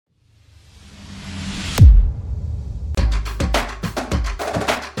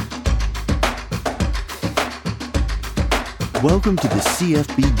Welcome to the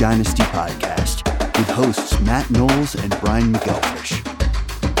CFB Dynasty Podcast with hosts Matt Knowles and Brian McElfresh.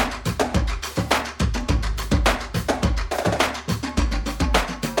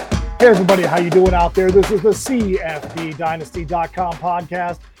 Hey everybody, how you doing out there? This is the CFBDynasty.com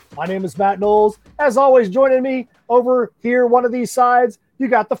podcast. My name is Matt Knowles. As always, joining me over here, one of these sides, you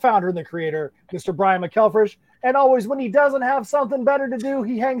got the founder and the creator, Mr. Brian McElfresh. And always, when he doesn't have something better to do,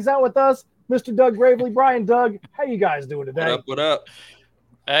 he hangs out with us, Mr. Doug Gravely. Brian, Doug, how you guys doing today? What up?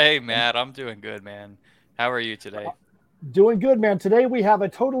 Hey, Matt, I'm doing good, man. How are you today? Doing good, man. Today we have a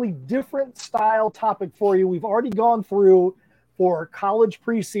totally different style topic for you. We've already gone through for college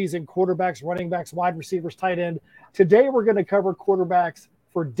preseason quarterbacks, running backs, wide receivers, tight end. Today we're going to cover quarterbacks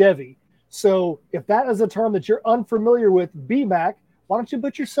for Devy. So if that is a term that you're unfamiliar with, BMAC, why don't you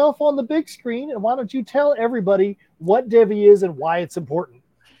put yourself on the big screen and why don't you tell everybody what Devy is and why it's important?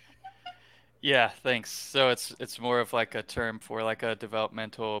 Yeah, thanks. So it's more of like a term for like a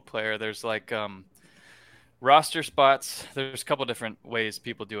developmental player. There's like roster spots. There's a couple different ways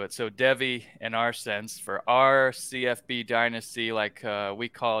people do it. So Devy, in our sense, for our CFB dynasty, like we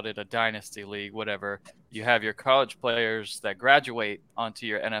called it a dynasty league, whatever. You have your college players that graduate onto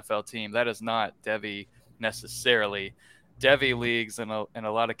your NFL team. That is not Devy necessarily. Devy leagues in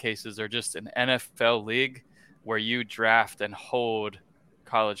a lot of cases are just an NFL league where you draft and hold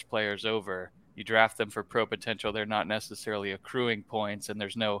college players over. You draft them for pro potential. They're not necessarily accruing points, and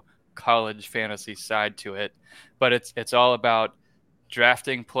there's no college fantasy side to it, but it's all about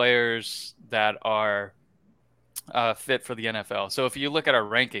drafting players that are fit for the NFL. So if you look at our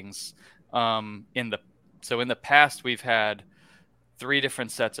rankings, in the past we've had 3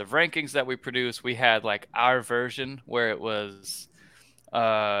 different sets of rankings that we produce. We had like our version where it was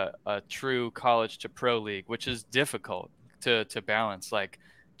a true college to pro league, which is difficult to balance. Like,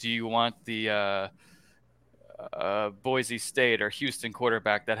 do you want the Boise State or Houston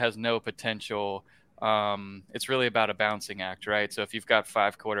quarterback that has no potential? It's really about a balancing act, right? So if you've got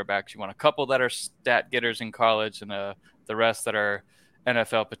 5 quarterbacks, you want a couple that are stat getters in college and the rest that are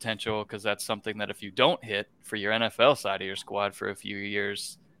NFL potential, because that's something that if you don't hit for your NFL side of your squad for a few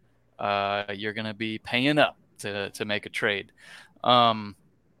years, you're going to be paying up to make a trade.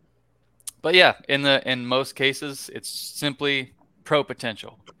 But yeah, in most cases, it's simply pro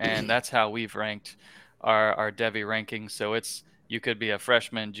potential, and that's how we've ranked our Devy rankings. So you could be a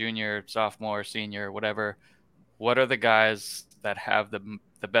freshman, junior, sophomore, senior, whatever. What are the guys that have the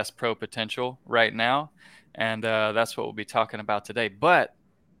best pro potential right now? And that's what we'll be talking about today. But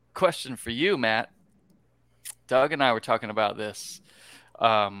question for you, Matt. Doug and I were talking about this,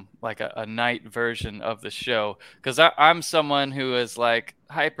 like a night version of the show, because I'm someone who is like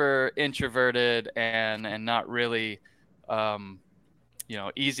hyper introverted and not really,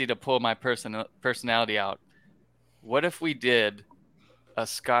 easy to pull my personality out. What if we did a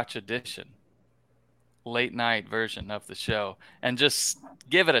Scotch edition, late night version of the show, and just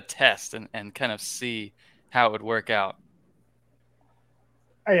give it a test and kind of see how it would work out?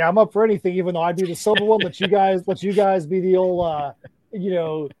 Hey, I'm up for anything, even though I'd be the sober one. Let you guys be the old,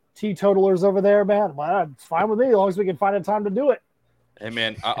 teetotalers over there, man. Well, it's fine with me as long as we can find a time to do it. Hey,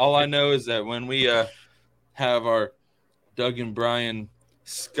 man, all I know is that when we have our Doug and Brian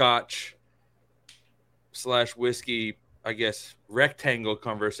Scotch / whiskey, I guess, rectangle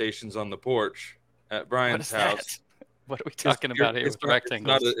conversations on the porch at Brian's house. What are we talking about here with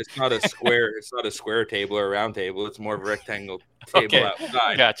rectangles? It's not a square. It's not a square table or a round table. It's more of a rectangle table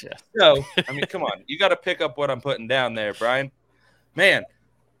outside. Gotcha. So, I mean, come on. You got to pick up what I'm putting down there, Brian. Man,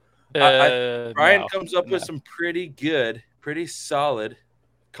 Brian comes up with some pretty good, pretty solid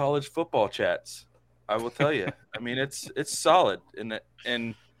college football chats. I will tell you. I mean, it's solid, and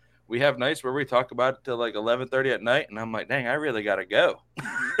we have nights where we talk about it till like 11:30 at night, and I'm like, dang, I really got to go.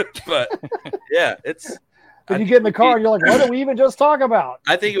 But yeah, it's. And you get in the car and you're like, what did we even just talk about?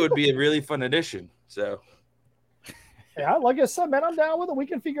 I think it would be a really fun addition. So, yeah, like I said, man, I'm down with it. We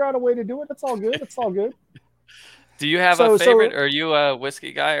can figure out a way to do it. It's all good. It's all good. Do you have a favorite? Are you a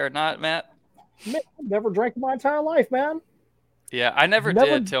whiskey guy or not, Matt? Man, never drank my entire life, man. Yeah, I never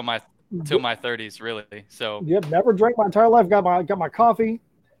did till my 30s, really. So yep, never drank my entire life. Got my coffee,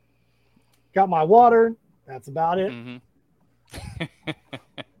 got my water. That's about it.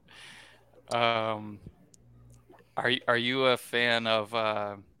 Mm-hmm. Are you a fan of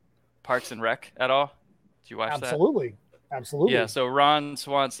Parks and Rec at all? Did you watch that? Absolutely. Yeah. So Ron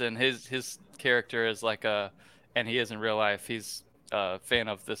Swanson, his character is like and he is in real life. He's a fan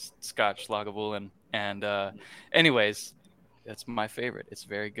of this Scotch Lagavulin, and anyways, it's my favorite. It's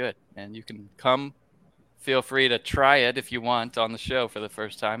very good, and you can come feel free to try it if you want on the show for the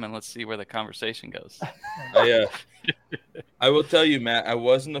first time, and let's see where the conversation goes. I will tell you, Matt, I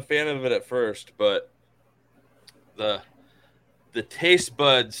wasn't a fan of it at first, but the taste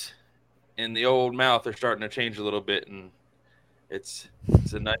buds in the old mouth are starting to change a little bit, and it's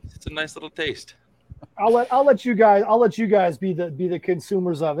a nice little taste. I'll let you guys be the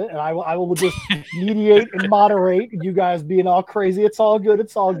consumers of it, and I will just mediate and moderate. You guys being all crazy, it's all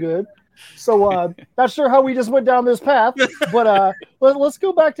good. So not sure how we just went down this path, but let's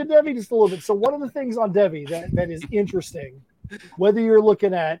go back to Devy just a little bit. So one of the things on Devy that is interesting, whether you're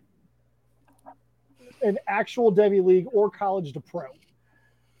looking at an actual Devy league or college to pro,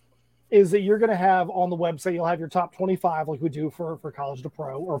 is that you're going to have on the website, you'll have your top 25 like we do for college to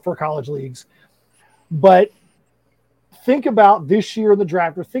pro or for college leagues. But think about this year in the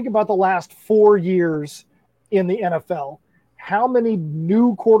draft, or think about the last 4 years in the NFL. How many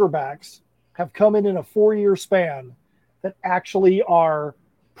new quarterbacks have come in a 4-year span that actually are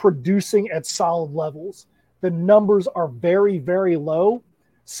producing at solid levels? The numbers are very, very low.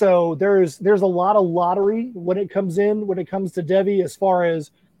 So there's a lot of lottery when it comes to Devy, as far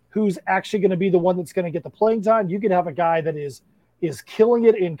as who's actually going to be the one that's going to get the playing time. You could have a guy that is killing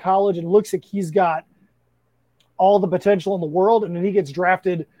it in college and looks like he's got all the potential in the world, and then he gets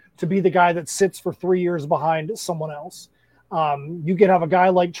drafted to be the guy that sits for 3 years behind someone else. You could have a guy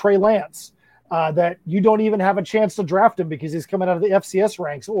like Trey Lance that you don't even have a chance to draft him because he's coming out of the FCS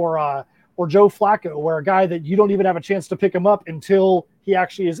ranks, or Joe Flacco, where a guy that you don't even have a chance to pick him up until he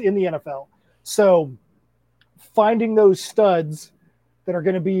actually is in the NFL. So finding those studs that are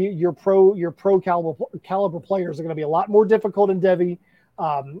going to be your pro caliber players are going to be a lot more difficult in Devy.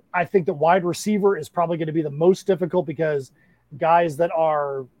 I think that wide receiver is probably going to be the most difficult, because guys that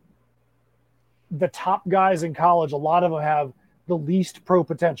are the top guys in college, a lot of them have the least pro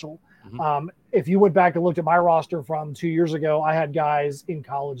potential. Mm-hmm. If you went back and looked at my roster from 2 years ago, I had guys in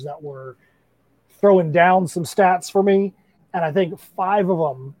college that were throwing down some stats for me, and I think 5 of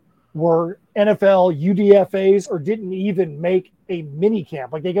them were NFL UDFAs or didn't even make a mini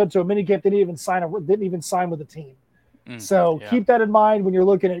camp. Like, they go to a mini camp, didn't even sign with a team. So keep that in mind when you're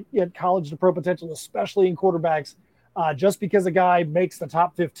looking at college to pro potential, especially in quarterbacks. Just because a guy makes the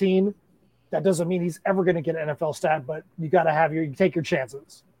top 15, that doesn't mean he's ever going to get an NFL stat, but you got to you take your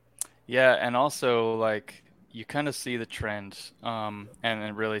chances. Yeah. And also, like, you kind of see the trend, and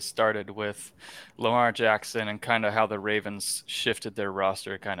it really started with Lamar Jackson and kind of how the Ravens shifted their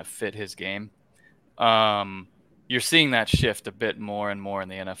roster to kind of fit his game. You're seeing that shift a bit more and more in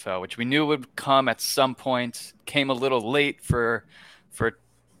the NFL, which we knew would come at some point. Came a little late for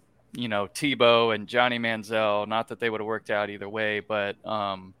Tebow and Johnny Manziel. Not that they would have worked out either way, but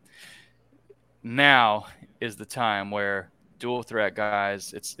now is the time where dual threat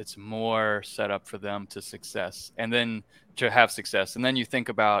guys, it's more set up for them to have success. And then you think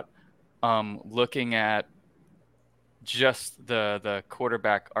about looking at just the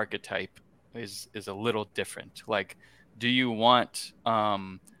quarterback archetype is a little different. Like, do you want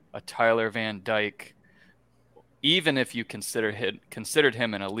a Tyler Van Dyke, even if you considered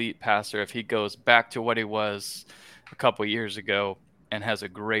him an elite passer, if he goes back to what he was a couple years ago and has a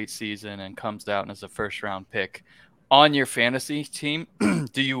great season and comes out and is a first-round pick on your fantasy team,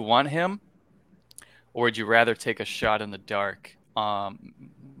 do you want him, or would you rather take a shot in the dark?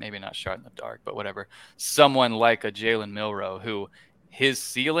 Maybe not shot in the dark, but whatever. Someone like a Jalen Milroe, who his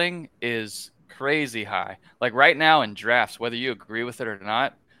ceiling is crazy high. Like, right now in drafts, whether you agree with it or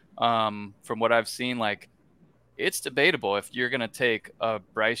not, from what I've seen, like, it's debatable if you're going to take a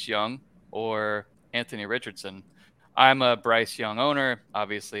Bryce Young or Anthony Richardson. I'm a Bryce Young owner,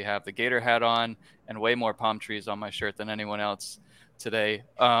 obviously have the Gator hat on and way more palm trees on my shirt than anyone else today.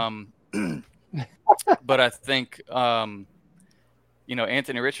 But I think, Anthony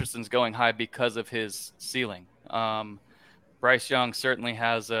Richardson's going high because of his ceiling. Bryce Young certainly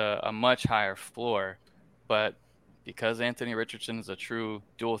has a much higher floor, but because Anthony Richardson is a true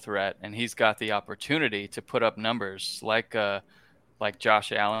dual threat and he's got the opportunity to put up numbers like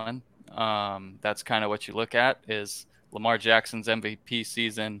Josh Allen, that's kind of what you look at is Lamar Jackson's MVP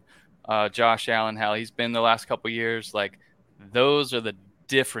season, Josh Allen, how he's been the last couple years. Like, those are the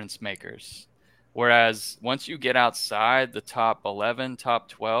difference makers. Whereas once you get outside the top 11, top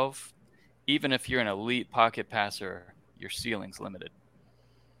 12, even if you're an elite pocket passer, your ceiling's limited.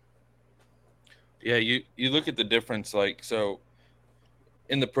 Yeah, you look at the difference. Like, so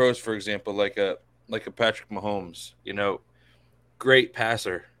in the pros, for example, like a Patrick Mahomes, great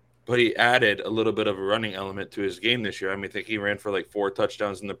passer, but he added a little bit of a running element to his game this year. I mean, I think he ran for like 4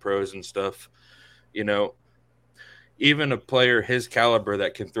 touchdowns in the pros and stuff. Even a player his caliber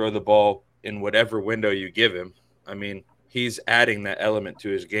that can throw the ball in whatever window you give him. I mean, he's adding that element to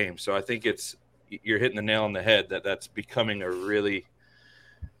his game. So I think you're hitting the nail on the head that's becoming a really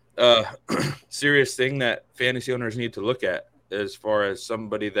serious thing that fantasy owners need to look at, as far as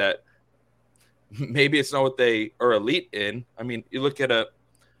somebody that maybe it's not what they are elite in. I mean, you look at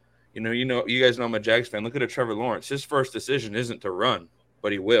you guys know I'm a Jags fan. Look at a Trevor Lawrence. His first decision isn't to run,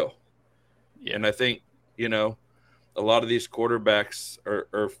 but he will. Yeah. And I think, a lot of these quarterbacks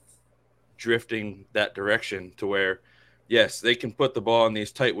are drifting that direction to where, yes, they can put the ball in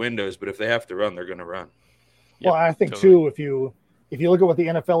these tight windows, but if they have to run, they're going to run. Well, I think too, if you look at what the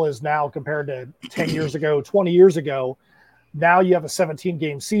NFL is now compared to 10 years ago, 20 years ago, now you have a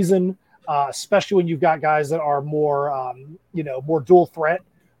 17-game season, especially when you've got guys that are more, more dual threat.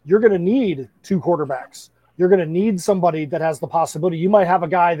 You're going to need two quarterbacks. You're going to need somebody that has the possibility. You might have a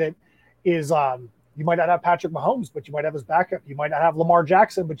guy that is you might not have Patrick Mahomes, but you might have his backup. You might not have Lamar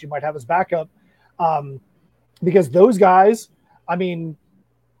Jackson, but you might have his backup. Because those guys may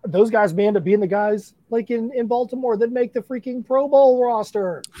end up being the guys like in Baltimore that make the freaking Pro Bowl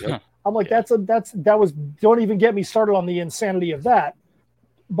roster. Yep. I'm like, don't even get me started on the insanity of that.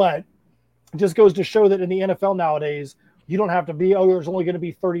 But it just goes to show that in the NFL nowadays, you don't have to be, there's only going to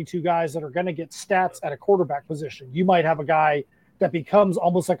be 32 guys that are going to get stats at a quarterback position. You might have a guy that becomes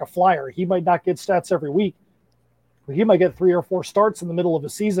almost like a flyer. He might not get stats every week, but he might get 3 or 4 starts in the middle of a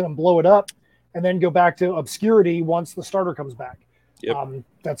season and blow it up and then go back to obscurity once the starter comes back. Yep.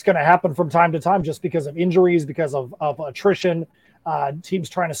 That's going to happen from time to time just because of injuries, because of attrition, teams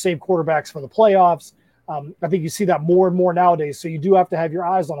trying to save quarterbacks for the playoffs. I think you see that more and more nowadays. So you do have to have your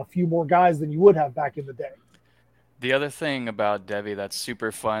eyes on a few more guys than you would have back in the day. The other thing about Devy that's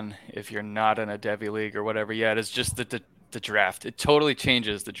super fun, if you're not in a Devy league or whatever yet, is just the draft. It totally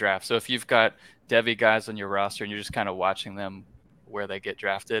changes the draft. So if you've got Devy guys on your roster and you're just kind of watching them where they get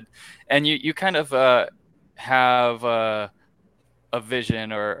drafted, and you kind of have a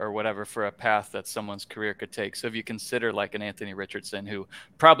vision or whatever for a path that someone's career could take. So if you consider like an Anthony Richardson, who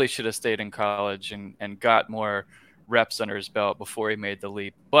probably should have stayed in college and got more reps under his belt before he made the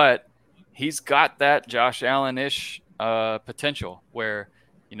leap, but he's got that Josh Allen-ish potential where,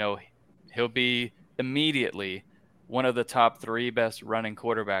 he'll be immediately one of the top 3 best running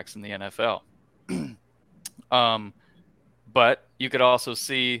quarterbacks in the NFL. But you could also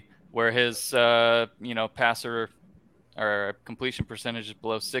see where his, passer or completion percentage is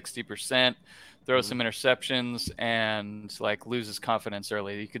below 60%, throws some interceptions and like loses confidence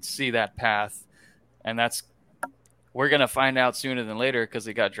early. You could see that path, and we're going to find out sooner than later because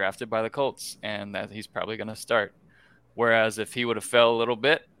he got drafted by the Colts and that he's probably going to start. Whereas if he would have fell a little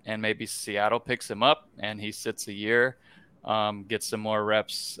bit and maybe Seattle picks him up and he sits a year, gets some more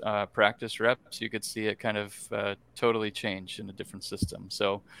reps, practice reps, you could see it kind of totally change in a different system.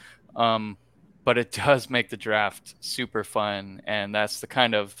 So, but it does make the draft super fun. And that's the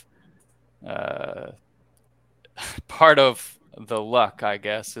kind of part of the luck, I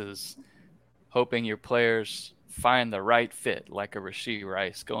guess, is hoping your players find the right fit, like a Rashee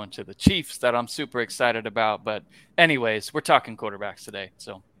Rice going to the Chiefs that I'm super excited about. But anyways, we're talking quarterbacks today,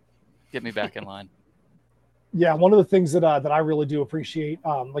 so get me back in line. Yeah, one of the things that I really do appreciate,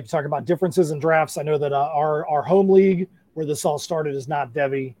 like you talk about differences in drafts. I know that our home league where this all started is not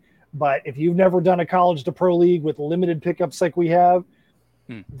Devy, but if you've never done a college to pro league with limited pickups like we have,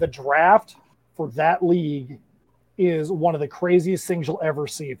 the draft for that league is one of the craziest things you'll ever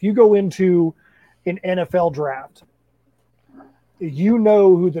see. If you go into an NFL draft, you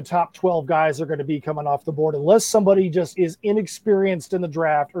know who the top 12 guys are going to be coming off the board, unless somebody just is inexperienced in the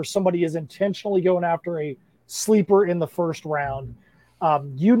draft or somebody is intentionally going after a sleeper in the first round.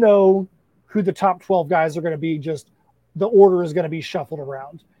 You know who the top 12 guys are going to be, just the order is going to be shuffled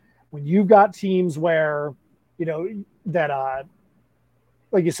around. When you've got teams where, that,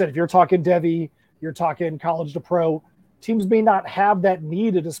 like you said, if you're talking Devy, you're talking college to pro, teams may not have that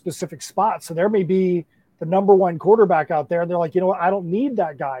need at a specific spot. So there may be the number 1 quarterback out there, and they're like, I don't need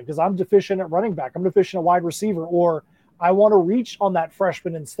that guy because I'm deficient at running back. I'm deficient at wide receiver, or I want to reach on that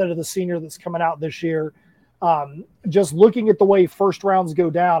freshman instead of the senior that's coming out this year. Just looking at the way first rounds go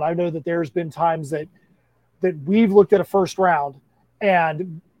down, I know that there's been times that we've looked at a first round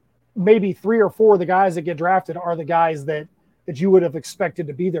and maybe 3 or 4 of the guys that get drafted are the guys that you would have expected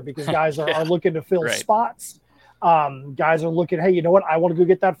to be there because guys are looking to fill spots. Guys are looking, hey, you know what? I want to go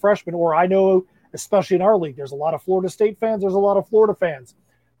get that freshman. Or I know, especially in our league, there's a lot of Florida State fans. There's a lot of Florida fans.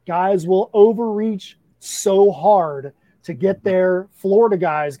 Guys will overreach so hard to get their Florida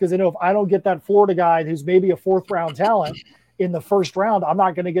guys because they know if I don't get that Florida guy who's maybe a 4th round talent in the first round, I'm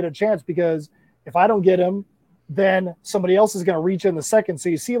not going to get a chance because if I don't get him, then somebody else is going to reach in the second. So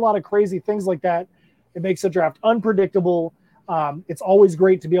you see a lot of crazy things like that. It makes the draft unpredictable. It's always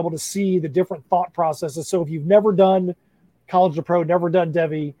great to be able to see the different thought processes. So if you've never done college to pro, never done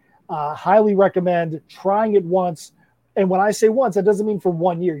Devy, highly recommend trying it once. And when I say once, that doesn't mean for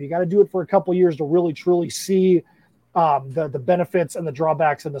 1 year. You got to do it for a couple years to really truly see the benefits and the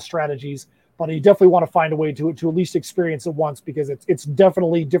drawbacks and the strategies. But you definitely want to find a way to at least experience it once, because it's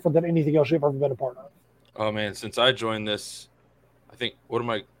definitely different than anything else you've ever been a part of. Oh man, since I joined this, I think I'm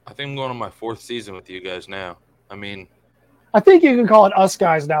going on my 4th season with you guys now. I mean, I think you can call it us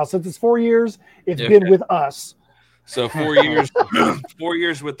guys now. Since it's 4 years, it's been with us. So 4 years, 4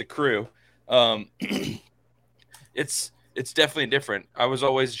 years with the crew. It's definitely different. I was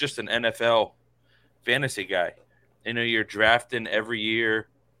always just an NFL fantasy guy. You know, you're drafting every year,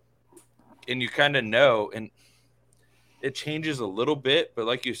 and you kind of know, and it changes a little bit. But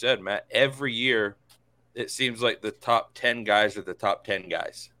like you said, Matt, every year it seems like the top 10 guys are the top 10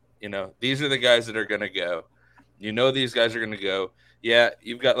 guys. You know, these are the guys that are going to go. You know, these guys are going to go. Yeah,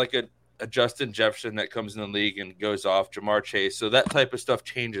 you've got like a Justin Jefferson that comes in the league and goes off, Jamar Chase. So that type of stuff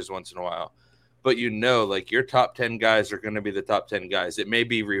changes once in a while. But you know, like your top 10 guys are going to be the top 10 guys. It may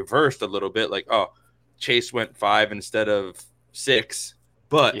be reversed a little bit, like, oh, Chase went 5 instead of 6,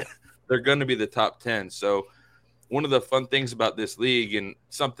 but they're going to be the top 10. So one of the fun things about this league, and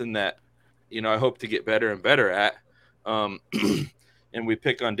something that, you know, I hope to get better and better at, and we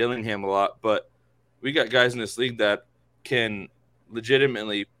pick on Dillingham a lot, but we got guys in this league that can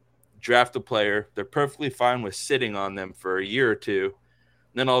legitimately draft a player. They're perfectly fine with sitting on them for a year or two.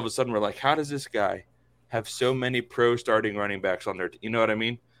 And then all of a sudden we're like, how does this guy have so many pro starting running backs on their team? You know what I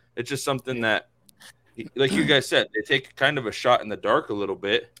mean? It's just something that, like you guys said, they take kind of a shot in the dark a little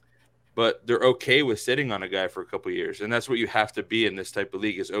bit, but they're okay with sitting on a guy for a couple of years. And that's what you have to be in this type of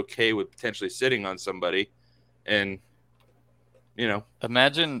league, is okay with potentially sitting on somebody. And, you know,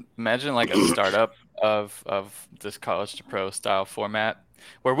 imagine like a startup of this college to pro style format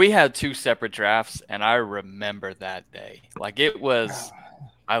where we had 2 separate drafts. And I remember that day. Like, it was,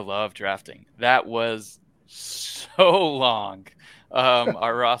 I love drafting. That was so long.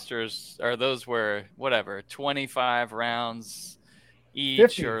 Our rosters, or those were whatever, 25 rounds each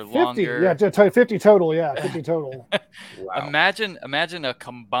 50, or 50, longer. Yeah, 50 total. Yeah, 50 total. wow. Imagine a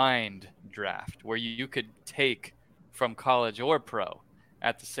combined draft where you could take from college or pro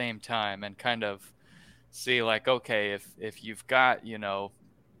at the same time and kind of see, like, okay, if you've got, you know,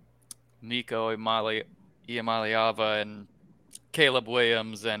 Nico Iamaleava and Caleb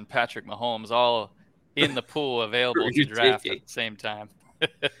Williams and Patrick Mahomes all in the pool available to draft at the same time,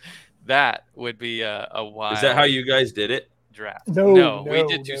 that would be a wild. Is that how you guys did it? Draft? No, we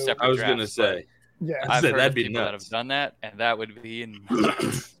did 2 separate drafts. I was going to say. Yeah, I've heard that'd of be people that nuts. have done that, and that would be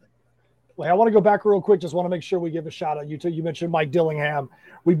nuts. Well, I want to go back real quick. Just want to make sure we give a shout out. You mentioned Mike Dillingham.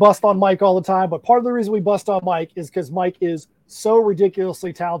 We bust on Mike all the time, but part of the reason we bust on Mike is because Mike is so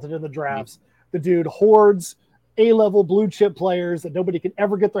ridiculously talented in the drafts. The dude hoards A-level blue chip players that nobody can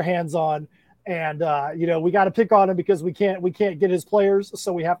ever get their hands on. And, you know, we got to pick on him because we can't get his players.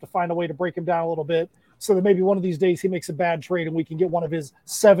 So we have to find a way to break him down a little bit, so that maybe one of these days he makes a bad trade and we can get one of his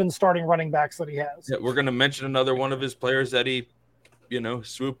 7 starting running backs that he has. Yeah, we're going to mention another one of his players that he, you know,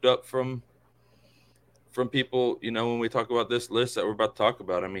 swooped up from people, you know, when we talk about this list that we're about to talk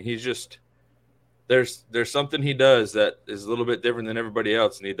about. I mean, he's just, there's something he does that is a little bit different than everybody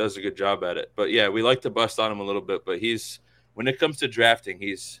else, and he does a good job at it. But yeah, we like to bust on him a little bit, but when it comes to drafting,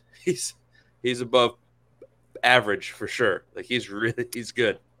 he's above average for sure. Like, he's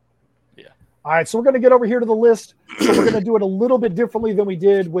good. Yeah. All right, so we're going to get over here to the list. So we're going to do it a little bit differently than we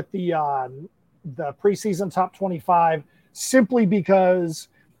did with the preseason top 25, simply because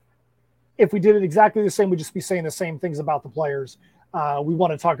if we did it exactly the same, we'd just be saying the same things about the players. We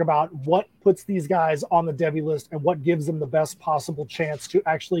want to talk about what puts these guys on the Devy list and what gives them the best possible chance to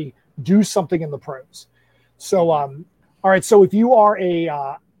actually do something in the pros. So, all right, so if you are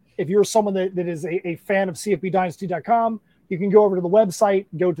if you're someone that is a fan of CFBDynasty.com, you can go over to the website,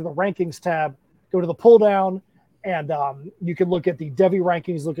 go to the rankings tab, go to the pull down, and you can look at the Devy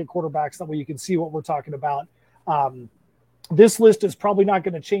rankings, look at quarterbacks. That way you can see what we're talking about. This list is probably not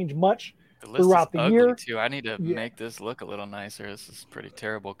going to change much throughout the year. Too. I need to make this look a little nicer. This is pretty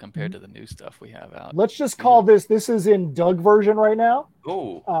terrible compared to the new stuff we have out. Let's just call this is in Doug version right now.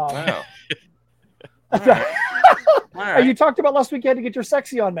 Oh, wow. Right. You talked about last week you had to get your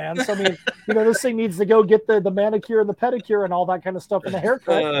sexy on, man. So, I mean, you know, this thing needs to go get the manicure and the pedicure and all that kind of stuff and the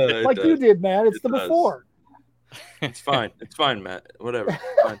haircut like you did, man. It's the before. It's fine. It's fine, Matt. Whatever.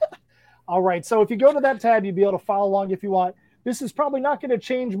 Fine. All right. So if you go to that tab, you'll be able to follow along if you want. This is probably not going to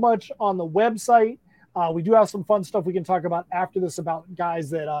change much on the website. We do have some fun stuff we can talk about after this about guys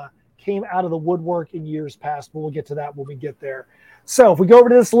that came out of the woodwork in years past, but we'll get to that when we get there. So if we go over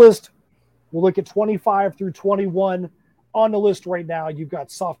to this list, we'll look at 25 through 21. On the list right now, you've got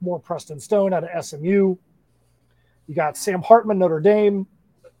sophomore Preston Stone out of SMU. You got Sam Hartman, Notre Dame.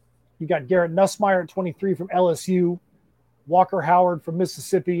 You got Garrett Nussmeier at 23 from LSU. Walker Howard from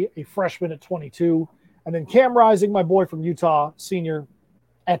Mississippi, a freshman at 22. And then Cam Rising, my boy from Utah, senior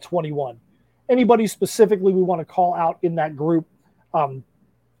at 21. Anybody specifically we want to call out in that group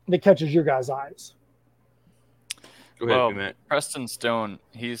that catches your guys' eyes? Go ahead, Matt. Preston Stone,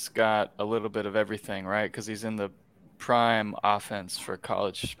 he's got a little bit of everything, right? Because he's in the prime offense for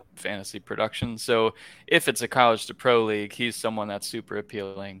college fantasy production. So if it's a college to pro league, he's someone that's super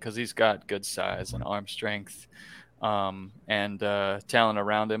appealing because he's got good size and arm strength and talent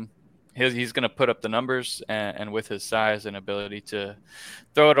around him. He's going to put up the numbers, and with his size and ability to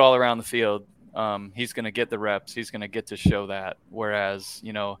throw it all around the field, he's going to get the reps. He's going to get to show that. Whereas,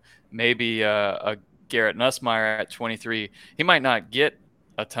 maybe a Garrett Nussmeier at 23, he might not get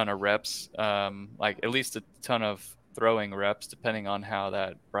a ton of reps, like at least a ton of throwing reps, depending on how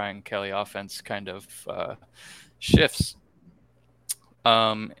that Brian Kelly offense kind of shifts.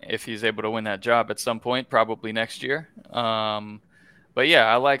 If he's able to win that job at some point, probably next year. But yeah,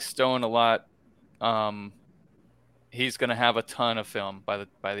 I like Stone a lot. He's going to have a ton of film by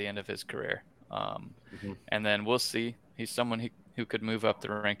the end of his career. And then we'll see. He's someone who could move up the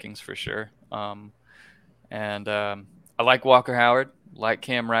rankings for sure. And I like Walker Howard, like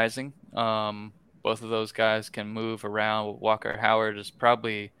Cam Rising. Both of those guys can move around. Walker Howard is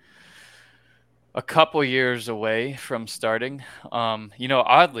probably a couple years away from starting.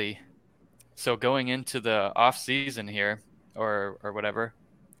 Oddly, so going into the off season here or whatever,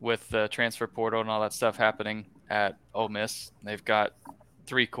 with the transfer portal and all that stuff happening at Ole Miss, they've got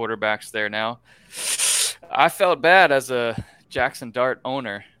 3 quarterbacks there now. I felt bad as a Jackson Dart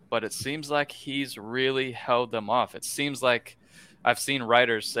owner, but it seems like he's really held them off. It seems like I've seen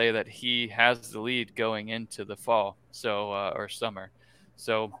writers say that he has the lead going into the fall, or summer.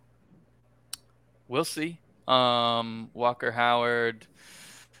 So we'll see. Walker Howard,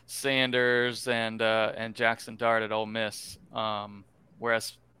 Sanders, and Jackson Dart at Ole Miss.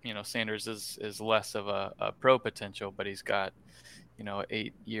 Whereas Sanders is less of a pro potential, but he's got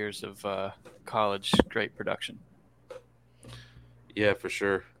 8 years of college great production. Yeah, for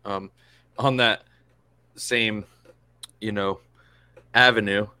sure. On that same,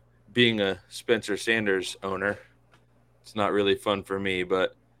 avenue, being a Spencer Sanders owner, it's not really fun for me,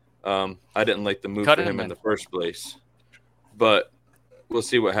 but I didn't like the move for him in the first place. But we'll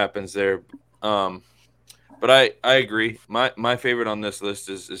see what happens there. But I agree. My favorite on this list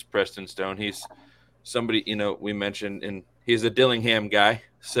is Preston Stone. He's somebody, we mentioned, and he's a Dillingham guy.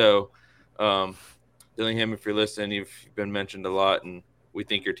 So Dillingham, if you're listening, you've been mentioned a lot, and we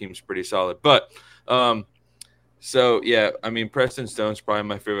think your team's pretty solid. But so, yeah, I mean, Preston Stone's probably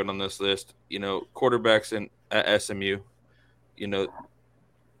my favorite on this list. Quarterbacks at SMU,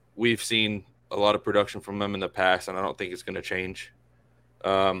 we've seen a lot of production from them in the past, and I don't think it's going to change.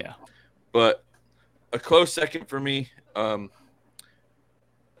 But a close second for me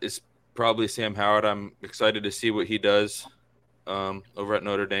is probably Sam Howard. I'm excited to see what he does over at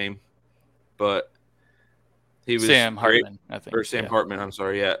Notre Dame. But he was Sam great, Hartman, I think. Or Sam Hartman, I'm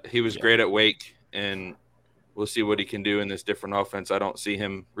sorry. Yeah, he was great at Wake, and we'll see what he can do in this different offense. I don't see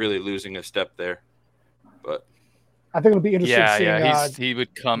him really losing a step there. But I think it'll be interesting seeing. Yeah, he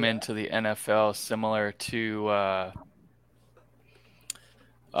would come into the NFL similar to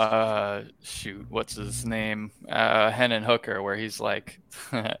what's his name? Hendon Hooker, where he's like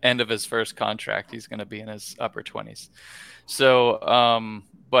end of his first contract, he's going to be in his upper 20s. So,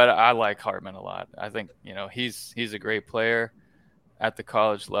 but I like Hartman a lot. I think he's a great player at the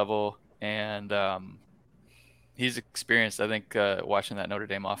college level, and he's experienced. I think watching that Notre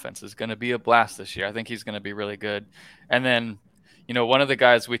Dame offense is going to be a blast this year. I think he's going to be really good. And then, one of the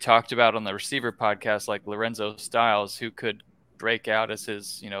guys we talked about on the receiver podcast, like Lorenzo Styles, who could break out as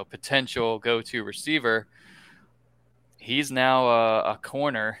his, potential go-to receiver. He's now a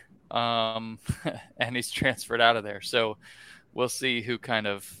corner, and he's transferred out of there. So we'll see who kind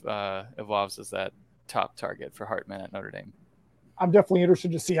of evolves as that top target for Hartman at Notre Dame. I'm definitely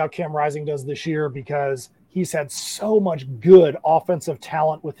interested to see how Cam Rising does this year because he's had so much good offensive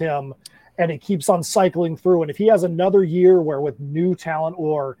talent with him, and it keeps on cycling through. And if he has another year where with new talent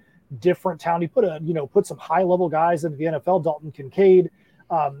or different talent, he put some high-level guys into the NFL, Dalton Kincaid.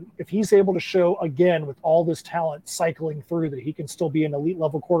 If he's able to show again with all this talent cycling through that he can still be an elite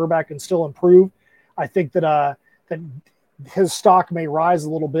level quarterback and still improve, I think that his stock may rise a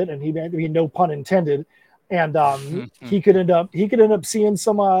little bit, and he may be no pun intended. And he could end up seeing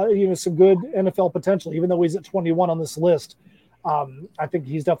some some good NFL potential, even though he's at 21 on this list. I think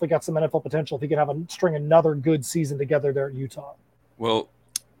he's definitely got some NFL potential if he can string another good season together there at Utah. Well,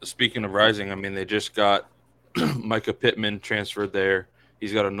 speaking of rising, I mean, they just got Micah Pittman transferred there.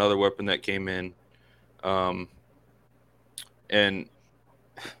 He's got another weapon that came in. And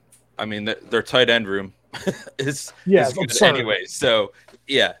I mean, their tight end room is good absurd. anyway. So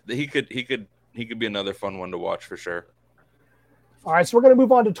yeah, he could be another fun one to watch for sure. All right, so we're going to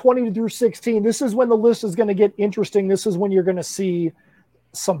move on to 20 through 16. This is when the list is going to get interesting. This is when you're going to see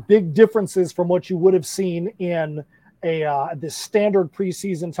some big differences from what you would have seen in this standard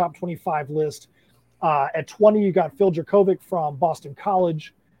preseason top 25 list. At 20, you got Phil Dracovic from Boston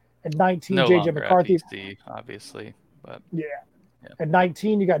College. At 19, no J.J. McCarthy. At BC, obviously, but yeah. At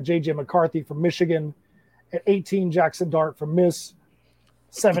 19, you got J.J. McCarthy from Michigan. At 18, Jackson Dart from Miss.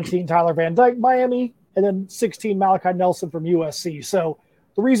 17, Tyler Van Dyke, Miami. And then 16, Malachi Nelson from USC. So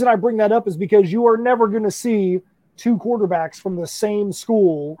the reason I bring that up is because you are never going to see two quarterbacks from the same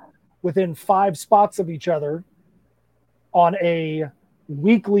school within 5 spots of each other on a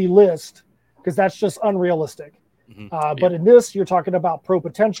weekly list, because that's just unrealistic. But in this, you're talking about pro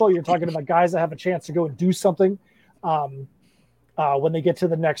potential. You're talking about guys that have a chance to go and do something when they get to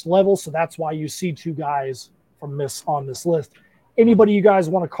the next level. So that's why you see 2 guys from Miss on this list. Anybody you guys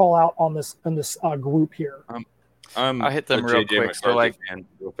want to call out on this group here? I'll hit them real quick. McCarthy So fan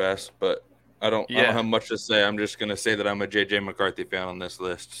real fast, but I don't have much to say. I'm just going to say that I'm a JJ McCarthy fan on this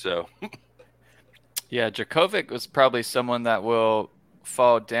list. So yeah, Dracovic was probably someone that will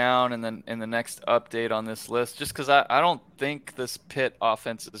fall down and then in the next update on this list, just because I don't think this Pitt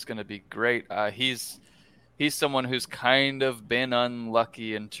offense is going to be great. He's someone who's kind of been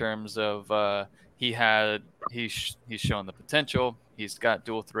unlucky in terms of he's shown the potential. He's got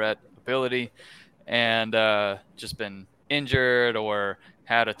dual threat ability, and just been injured or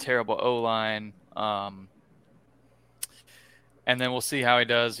had a terrible O-line. And then we'll see how he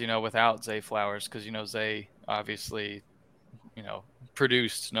does, without Zay Flowers, because Zay obviously,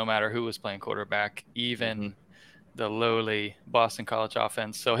 produced no matter who was playing quarterback, even the lowly Boston College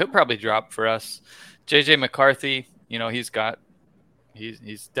offense. So he'll probably drop for us. JJ McCarthy, he's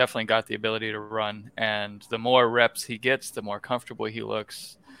definitely got the ability to run, and the more reps he gets, the more comfortable he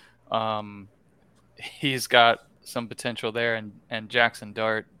looks. He's got some potential there, and Jackson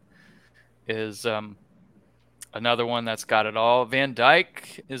Dart is another one that's got it all. Van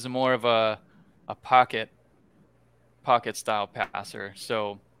Dyke is more of a pocket style passer,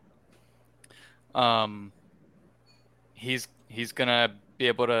 so he's gonna be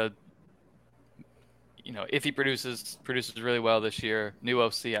able to, if he produces really well this year, new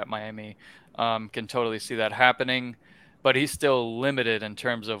OC at Miami, can totally see that happening. But he's still limited in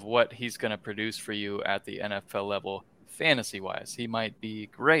terms of what he's going to produce for you at the NFL level, fantasy-wise. He might be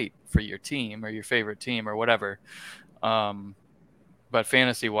great for your team or your favorite team or whatever. But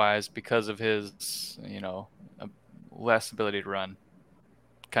fantasy-wise, because of his, less ability to run,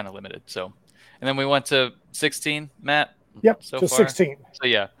 kind of limited. So, and then we went to 16, Matt. Yep, so to far. 16. So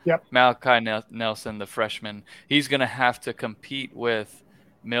yeah, yep. Malachi Nelson, the freshman, he's going to have to compete with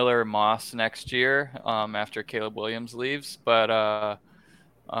Miller Moss next year after Caleb Williams leaves. But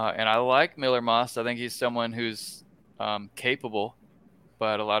and I like Miller Moss. I think he's someone who's capable.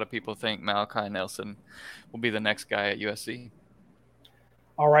 But a lot of people think Malachi Nelson will be the next guy at USC.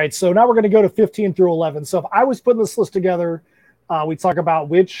 All right, so now we're going to go to 15 through 11. So if I was putting this list together, we talk about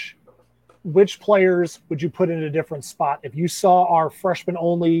which players would you put in a different spot. If you saw our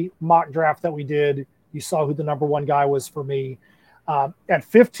freshman-only mock draft that we did, you saw who the number 1 guy was for me. At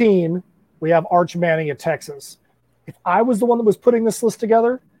 15, we have Arch Manning at Texas. If I was the one that was putting this list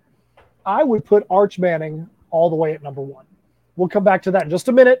together, I would put Arch Manning all the way at number 1. We'll come back to that in just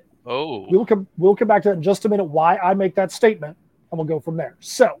a minute. Oh, we'll come back to that in just a minute, why I make that statement, and we'll go from there.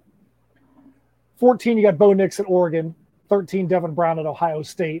 So 14, you got Bo Nix at Oregon. 13, Devin Brown at Ohio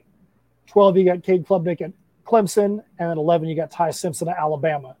State. 12, you got Cade Klubnik at Clemson. And at 11, you got Ty Simpson at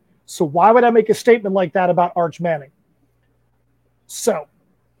Alabama. So why would I make a statement like that about Arch Manning? So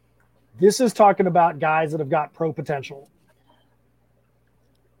this is talking about guys that have got pro potential.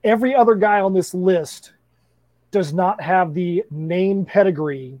 Every other guy on this list does not have the name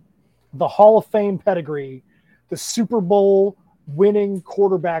pedigree, the Hall of Fame pedigree, the Super Bowl winning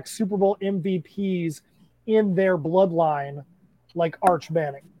quarterbacks, Super Bowl MVPs in their bloodline like Arch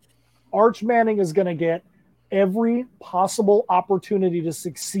Manning. Arch Manning is going to get every possible opportunity to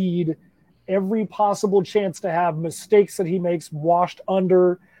succeed, every possible chance to have mistakes that he makes washed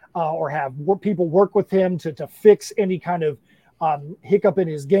under. or have people work with him to fix any kind of hiccup in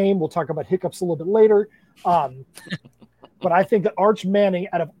his game. We'll talk about hiccups a little bit later. But I think that Arch Manning,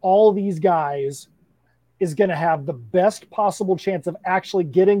 out of all these guys, is going to have the best possible chance of actually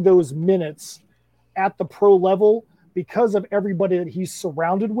getting those minutes at the pro level because of everybody that he's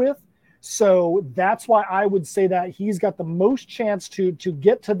surrounded with. So that's why I would say that he's got the most chance to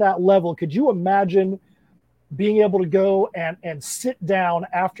get to that level. Could you imagine being able to go and sit down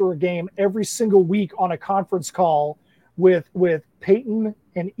after a game every single week on a conference call with Peyton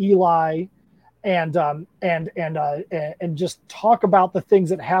and Eli and just talk about the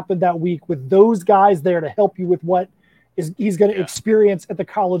things that happened that week with those guys there to help you with what he's going to experience at the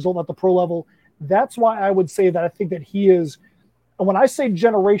college level, at the pro level. That's why I would say that I think that he is. And when I say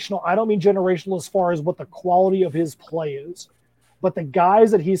generational, I don't mean generational as far as what the quality of his play is, but the guys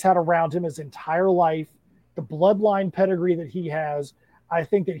that he's had around him his entire life, the bloodline pedigree that he has, I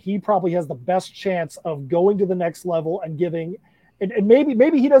think that he probably has the best chance of going to the next level and giving. And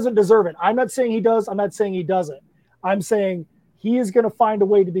maybe he doesn't deserve it. I'm not saying he does. I'm not saying he doesn't. I'm saying he is going to find a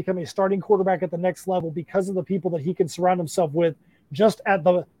way to become a starting quarterback at the next level because of the people that he can surround himself with just at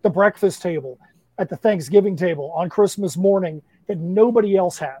the breakfast table, at the Thanksgiving table, on Christmas morning that nobody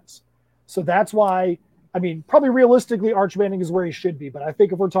else has. So that's why, I mean, probably realistically, Arch Manning is where he should be. But I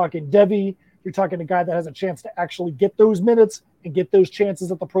think if we're talking Devy, you're talking a guy that has a chance to actually get those minutes and get those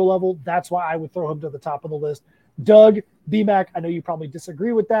chances at the pro level. That's why I would throw him to the top of the list. Doug, BMAC, I know you probably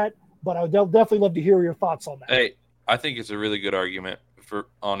disagree with that, but I would definitely love to hear your thoughts on that. Hey, I think it's a really good argument for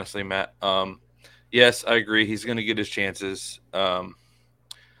honestly, Matt. Yes, I agree. He's going to get his chances.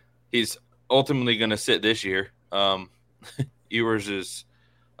 He's ultimately going to sit this year. Ewers is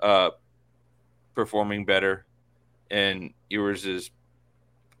performing better, and Ewers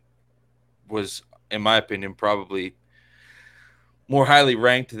was, in my opinion, probably more highly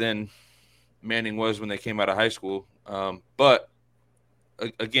ranked than Manning was when they came out of high school. But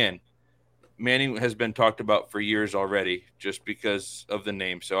again, Manning has been talked about for years already just because of the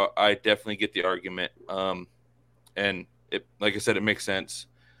name. So I definitely get the argument. And it, like I said, it makes sense.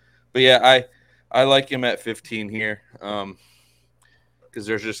 But yeah, I like him at 15 here because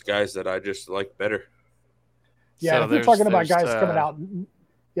there's just guys that I just like better. Yeah, so if you're talking about guys coming out,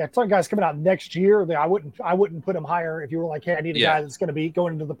 talking guys coming out next year, I wouldn't put him higher. If you were like, hey, I need a guy that's going to be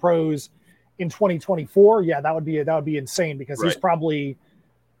going into the pros in 2024, that would be insane because he's probably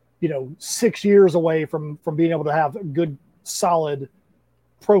 6 years away from being able to have good solid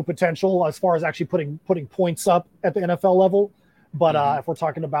pro potential as far as actually putting points up at the NFL level. But if we're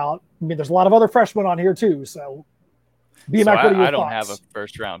talking about, I mean, there's a lot of other freshmen on here too. So, I don't have a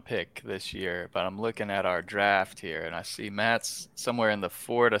first round pick this year, but I'm looking at our draft here and I see Matt's somewhere in the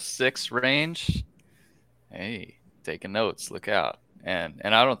 4 to 6 range. Hey, taking notes, look out. And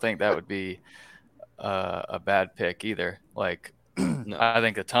I don't think that would be a bad pick either. Like, no. I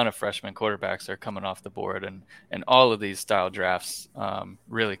think a ton of freshman quarterbacks are coming off the board and all of these style drafts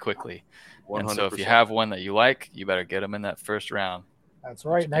really quickly. 100%. And so if you have one that you like, you better get them in that first round. That's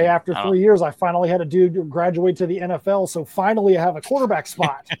right. And hey, after 3 years, I finally had a dude graduate to the NFL. So finally I have a quarterback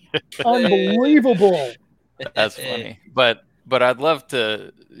spot. Unbelievable. That's funny. But I'd love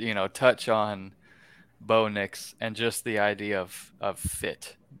to, touch on Bo Nix and just the idea of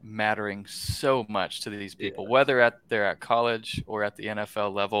fit mattering so much to these people, whether they're at college or at the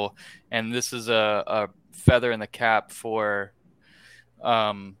NFL level. And this is a feather in the cap for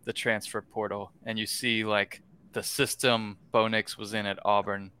the transfer portal. And you see like the system Bo Nix was in at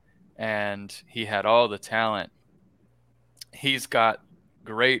Auburn, and he had all the talent. He's got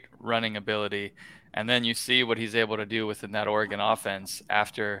great running ability. And then you see what he's able to do within that Oregon offense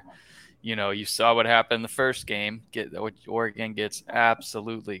after, you saw what happened the first game. Oregon gets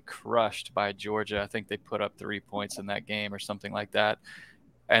absolutely crushed by Georgia. I think they put up 3 points in that game or something like that.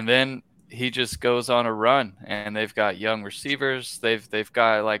 And then he just goes on a run, and they've got young receivers. They've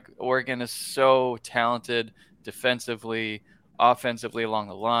got, like, Oregon is so talented defensively, offensively along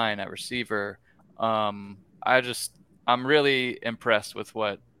the line at receiver. I'm really impressed with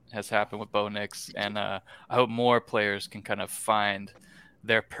what has happened with Bo Nix, and I hope more players can kind of find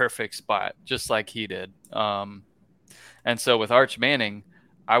their perfect spot, just like he did. And so with Arch Manning,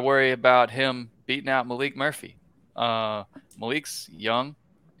 I worry about him beating out Malik Murphy. Malik's young.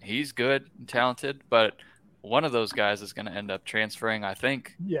 He's good and talented, but one of those guys is going to end up transferring, I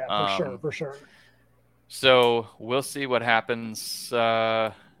think. Yeah, for sure. So we'll see what happens,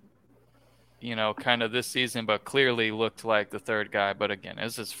 kind of this season, but clearly looked like the third guy. But again,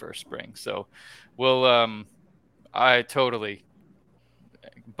 it's his first spring. So I totally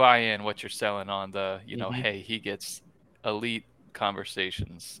buy in what you're selling on the, hey, he gets elite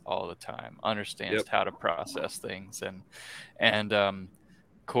conversations all the time, understands Yep. how to process things, and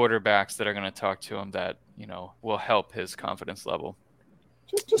quarterbacks that are going to talk to him that, will help his confidence level.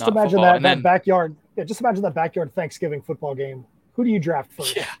 Just Not imagine football. that backyard. Yeah, just imagine that backyard Thanksgiving football game. Who do you draft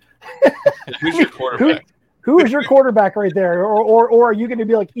first? Yeah. Who's your quarterback? Who is your quarterback right there? Or are you going to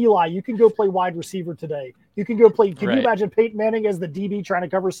be like Eli? You can go play wide receiver today. You can go play. Can you imagine Peyton Manning as the DB trying to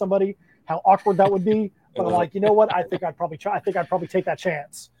cover somebody? How awkward that would be. But I'm like, you know what? I think I'd probably try. I think I'd probably take that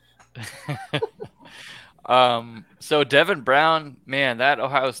chance. So Devin Brown, man, that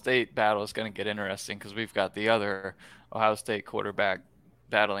Ohio State battle is going to get interesting because we've got the other Ohio State quarterback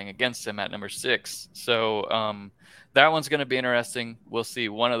battling against him at number 6. So that one's going to be interesting. We'll see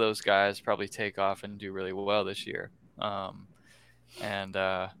one of those guys probably take off and do really well this year.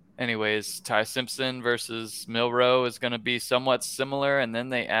 Anyways, Ty Simpson versus Milroe is going to be somewhat similar. And then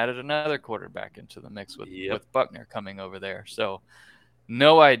they added another quarterback into the mix with Buckner coming over there. So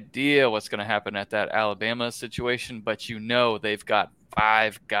no idea what's going to happen at that Alabama situation, but they've got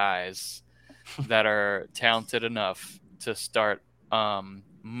 5 guys that are talented enough to start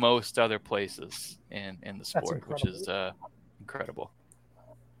most other places in the sport, which is incredible.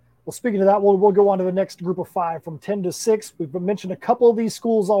 Well, speaking of that, we'll go on to the next group of 5 from 10 to 6. We've mentioned a couple of these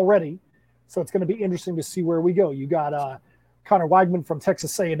schools already, so it's going to be interesting to see where we go. You got Connor Weidman from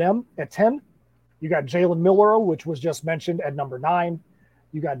Texas A&M at 10. You got Jalen Milroe, which was just mentioned, at number 9.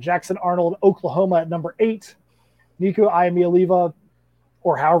 You got Jackson Arnold, Oklahoma, at number 8. Nico Iamaleava,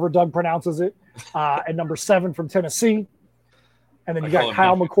 or however Doug pronounces it, at number 7 from Tennessee. And then you got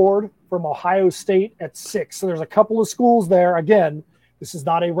Kyle McCord from Ohio State at 6. So there's a couple of schools there. Again, this is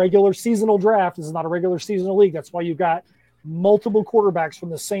not a regular seasonal draft. This is not a regular seasonal league. That's why you've got multiple quarterbacks from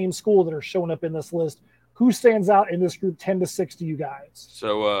the same school that are showing up in this list. Who stands out in this group 10 to 6 to you guys?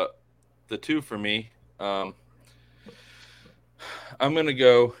 So the 2 for me, I'm going to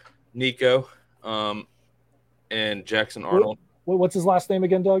go Nico and Jackson Arnold. What's his last name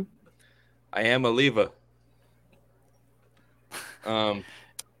again, Doug? Iamaleava.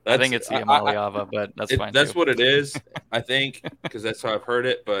 I think it's Iamaleava, but that's fine. That's what it is, I think, because that's how I've heard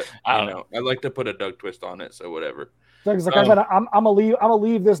it. But I like to put a Doug twist on it, so whatever. Doug's like, I'm gonna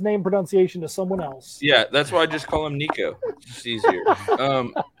leave this name pronunciation to someone else. Yeah, that's why I just call him Nico. It's just easier.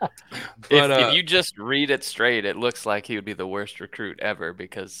 If you just read it straight, it looks like he would be the worst recruit ever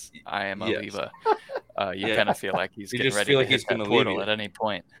because Iamaleava. You kind of feel like he's getting ready to hit that portal at any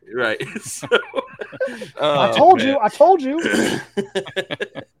point. Right. So, I told you.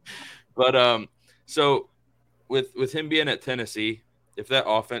 But so with him being at Tennessee, if that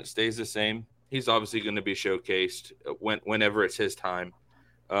offense stays the same, he's obviously going to be showcased whenever it's his time.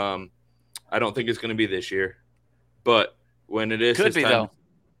 I don't think it's going to be this year, but when it is his time,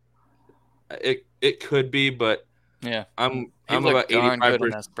 it could be. But yeah, I'm about 85% in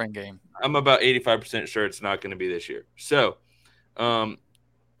that spring game. I'm about 85% sure it's not going to be this year. So,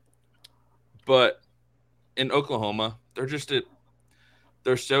 but in Oklahoma, they're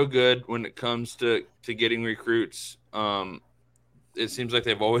so good when it comes to getting recruits. It seems like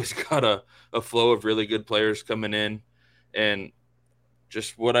they've always got a flow of really good players coming in, and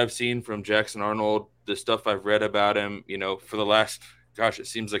just what I've seen from Jackson Arnold, the stuff I've read about him, for the last, it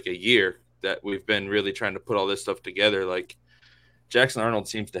seems like a year that we've been really trying to put all this stuff together. Like, Jackson Arnold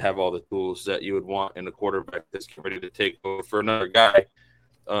seems to have all the tools that you would want in a quarterback that's ready to take over for another guy.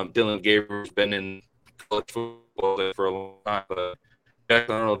 Dylan Gabriel's been in college football for a long time, but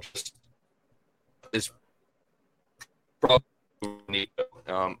Jackson Arnold just is probably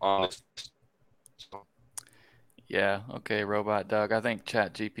honest. Yeah. Okay. Robot Doug. I think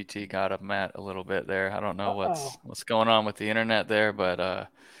ChatGPT got him at a little bit there. I don't know what's going on with the internet there, but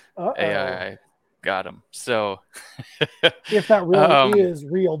AI got him. So if that really is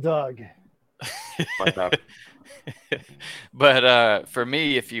real, Doug. But for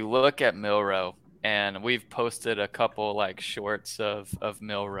me, if you look at Milroe, and we've posted a couple shorts of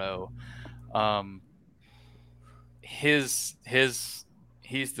Milroe, he's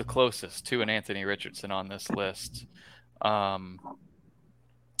the closest to an Anthony Richardson on this list, and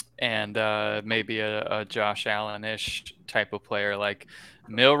maybe a Josh Allen-ish type of player. Like,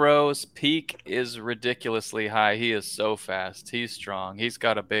 Milroe's peak is ridiculously high. He is so fast. He's strong. He's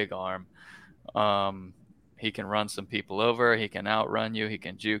got a big arm. He can run some people over. He can outrun you. He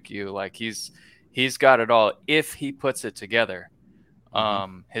can juke you. Like, he's got it all if he puts it together.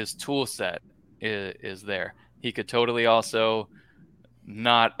 His tool set is there. He could totally also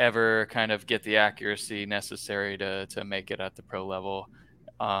not ever kind of get the accuracy necessary to make it at the pro level.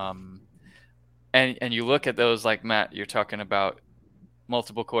 And you look at those, like Matt, you're talking about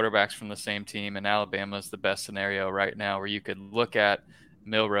multiple quarterbacks from the same team, and Alabama is the best scenario right now where you could look at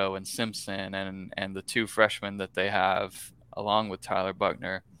Milroe and Simpson and the two freshmen that they have along with Tyler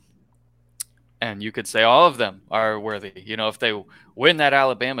Buckner, and you could say all of them are worthy. If they win that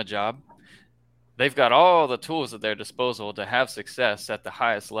Alabama job, they've got all the tools at their disposal to have success at the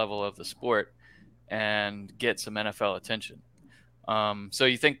highest level of the sport and get some NFL attention. So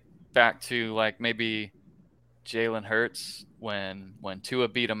you think back to like maybe Jalen Hurts when Tua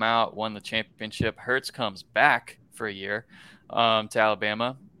beat him out, won the championship. Hurts comes back for a year to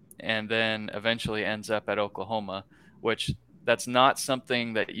Alabama and then eventually ends up at Oklahoma, which that's not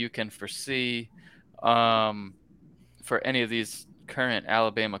something that you can foresee for any of these current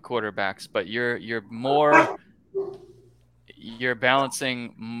Alabama quarterbacks. But you're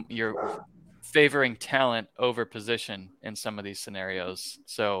balancing, you're favoring talent over position in some of these scenarios.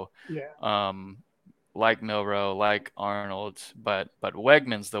 So Yeah. like Milroe, like Arnold, but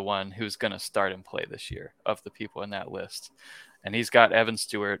Wegman's the one who's going to start and play this year of the people in that list. And he's got Evan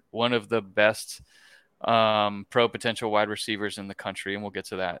Stewart, one of the best pro potential wide receivers in the country, and we'll get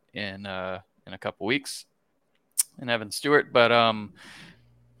to that in a couple weeks. And Evan Stewart, but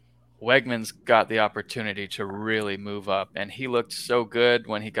Wegman's got the opportunity to really move up, and he looked so good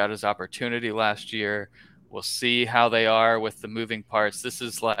when he got his opportunity last year. We'll see how they are with the moving parts. This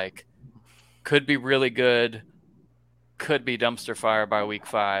is like could be really good, could be dumpster fire by week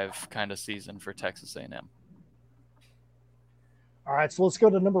 5 kind of season for Texas A&M. All right, so let's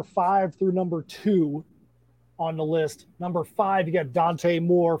go to number 5 through number 2 on the list. Number 5, you got Dante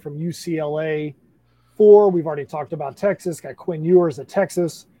Moore from UCLA. 4, we've already talked about Texas. Got Quinn Ewers at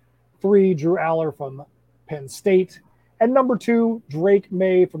Texas. 3, Drew Aller from Penn State. And number 2, Drake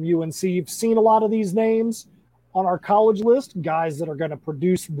May from UNC. You've seen a lot of these names on our college list, guys that are going to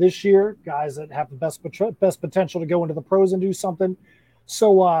produce this year, guys that have the best potential to go into the pros and do something.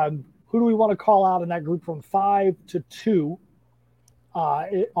 So who do we want to call out in that group from 5 to 2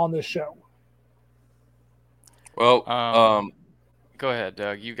 on this show? Well, go ahead,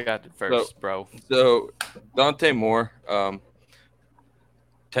 Doug. You got it first, bro. So Dante Moore,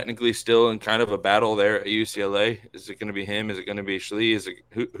 technically still in kind of a battle there at UCLA. Is it going to be him? Is it going to be Schlee?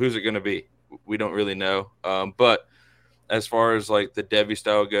 Who's it going to be? We don't really know. But as far as like the Devy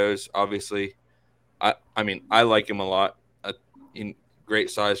style goes, obviously, I mean, I like him a lot. In great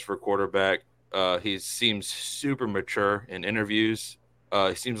size for a quarterback. He seems super mature in interviews.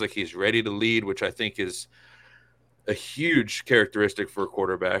 He seems like he's ready to lead, which I think is a huge characteristic for a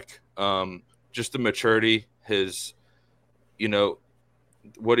quarterback. Just the maturity,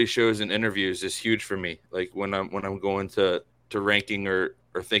 what he shows in interviews is huge for me. Like when I'm going to ranking or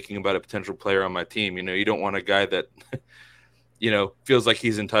thinking about a potential player on my team, you don't want a guy that, feels like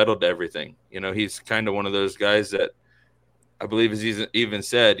he's entitled to everything. He's kind of one of those guys that I believe he's even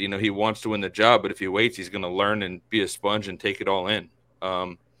said, he wants to win the job, but if he waits, he's going to learn and be a sponge and take it all in.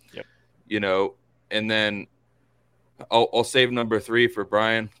 Yep. And then I'll save number 3 for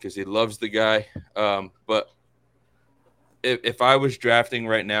Brian because he loves the guy. But if I was drafting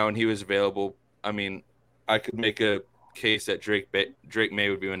right now and he was available, I mean, I could make a case that Drake May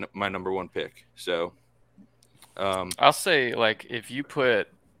would be my number 1 pick. So I'll say, like, if you put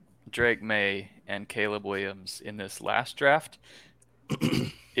Drake May and Caleb Williams in this last draft,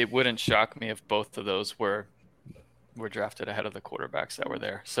 it wouldn't shock me if both of those were drafted ahead of the quarterbacks that were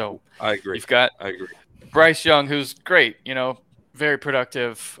there. So I agree. You've got I agree. Bryce Young, who's great, very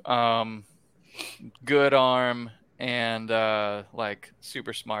productive, good arm, and like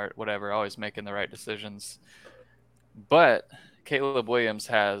super smart, whatever, always making the right decisions. But Caleb Williams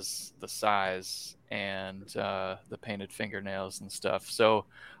has the size and the painted fingernails and stuff. So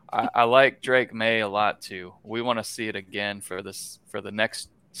I like Drake May a lot too. We want to see it again for the next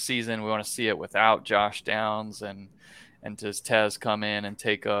season. We want to see it without Josh Downs and does Tez come in and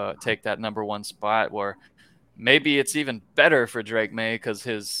take that number 1 spot, where maybe it's even better for Drake May because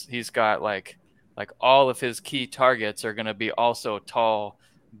he's got like all of his key targets are going to be also tall,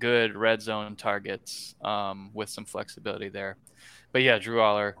 good red zone targets with some flexibility there. But yeah, Drew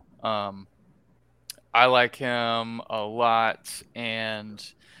Aller, I like him a lot, and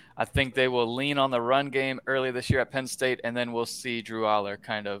I think they will lean on the run game early this year at Penn State, and then we'll see Drew Aller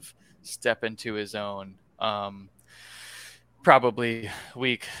kind of step into his own. Probably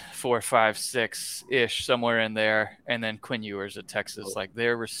week 4, 5, 6-ish, somewhere in there. And then Quinn Ewers at Texas, like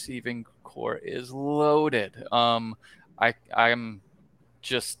their receiving core is loaded. I'm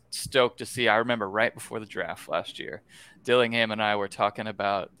just stoked to see. I remember right before the draft last year, Dillingham and I were talking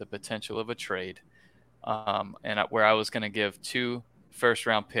about the potential of a trade, and where I was going to give 2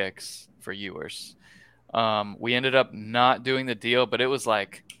 first-round picks for Ewers. We ended up not doing the deal, but it was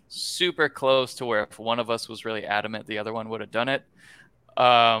like super close to where if one of us was really adamant, the other one would have done it.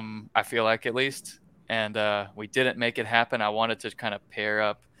 I feel like at least. And we didn't make it happen. I wanted to kind of pair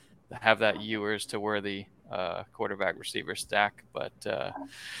up, have that Ewers to Worthy quarterback receiver stack, but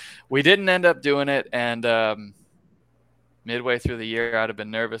we didn't end up doing it. And midway through the year, I'd have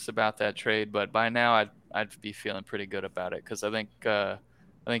been nervous about that trade, but by now I'd be feeling pretty good about it because I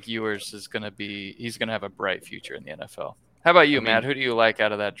think Ewers is going to he's going to have a bright future in the NFL. How about you, Matt? Who do you like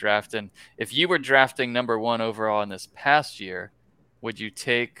out of that draft? And if you were drafting number 1 overall in this past year, would you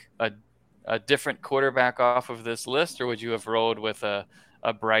take a different quarterback off of this list, or would you have rolled with a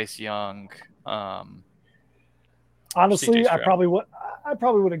Bryce Young? Honestly, I probably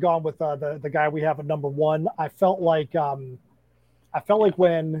would have gone with the guy we have at number 1. I felt like when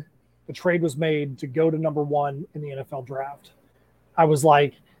the trade was made to go to number 1 in the NFL draft, I was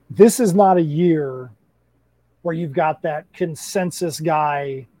like, this is not a year where you've got that consensus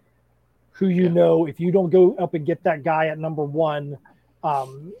guy who know if you don't go up and get that guy at number 1,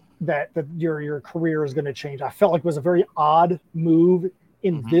 that your career is going to change. I felt like it was a very odd move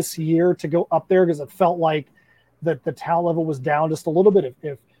in this year to go up there because it felt like that the talent level was down just a little bit.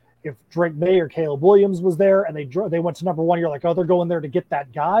 If Drake May or Caleb Williams was there and they went to number 1, you're like, oh, they're going there to get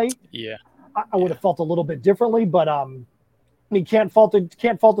that guy. Yeah, I would have felt a little bit differently, but you can't fault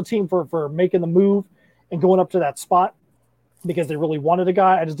the team for making the move and going up to that spot because they really wanted a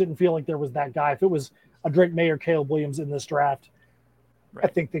guy. I just didn't feel like there was that guy. If it was a Drake May or Caleb Williams in this draft, right, I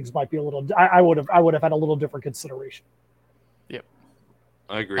think things might be a little. I would have had a little different consideration. Yep,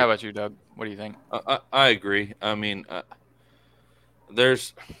 I agree. How about you, Doug? What do you think? I agree. I mean,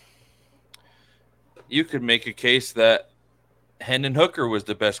 you could make a case that Hendon Hooker was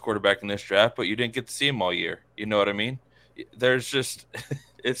the best quarterback in this draft, but you didn't get to see him all year. You know what I mean? There's just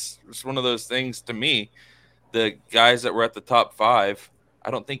it's one of those things to me. The guys that were at the top 5,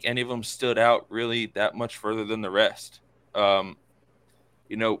 I don't think any of them stood out really that much further than the rest. Will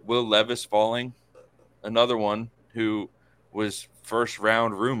Levis falling, another one who was first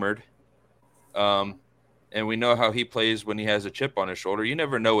round rumored. And we know how he plays when he has a chip on his shoulder. You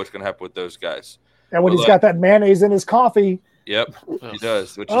never know what's going to happen with those guys. And when he's got that mayonnaise in his coffee. Yep, he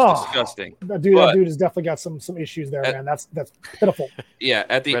does, which is disgusting. That dude has definitely got some issues there, man. That's pitiful. Yeah,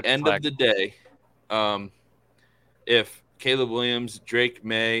 at the end of the day, if Caleb Williams, Drake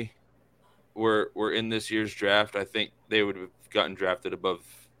May were in this year's draft, I think they would have gotten drafted above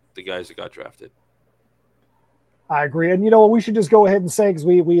the guys that got drafted. I agree. And you know what? We should just go ahead and say, because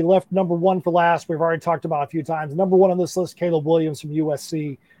we left number 1 for last. We've already talked about it a few times. Number 1 on this list, Caleb Williams from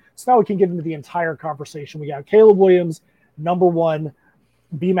USC. So now we can get into the entire conversation. We got Caleb Williams, number 1.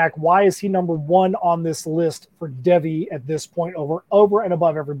 BMAC, why is he number 1 on this list for Devy at this point over and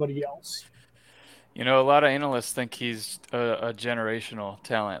above everybody else? A lot of analysts think he's a generational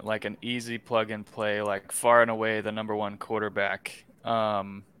talent, like an easy plug and play, like far and away the number 1 quarterback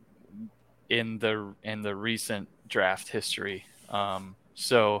in the recent draft history.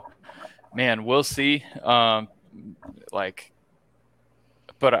 So, man, we'll see. But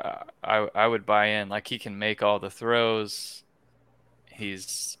I would buy in. Like, he can make all the throws.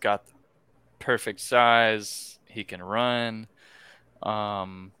 He's got the perfect size. He can run.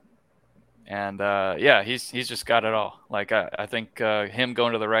 He's just got it all. Like, I think him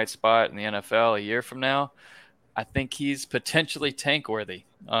going to the right spot in the NFL a year from now, I think he's potentially tank worthy,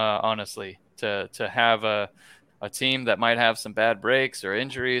 honestly, to have a team that might have some bad breaks or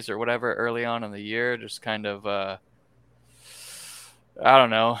injuries or whatever early on in the year, just kind of, I don't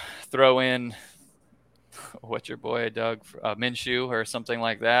know, throw in what's your boy, Doug, Minshew or something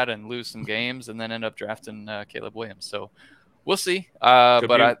like that and lose some games and then end up drafting Caleb Williams. So we'll see. I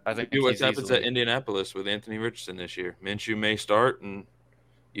think what happens at Indianapolis with Anthony Richardson this year. Minshew may start and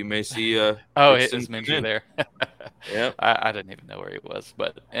you may see is Minshew there? Yeah. I didn't even know where he was.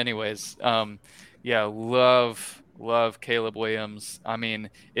 But anyways, love Caleb Williams. I mean,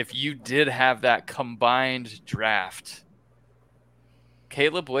 if you did have that combined draft,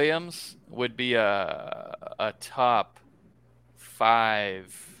 Caleb Williams would be a top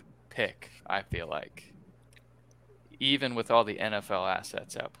 5 pick, I feel like. Even with all the NFL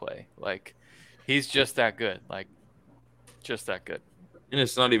assets at play. Like, he's just that good. Like, just that good. And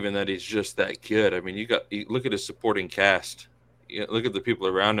it's not even that he's just that good. I mean, you look at his supporting cast. You look at the people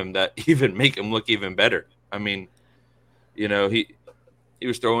around him that even make him look even better. I mean, he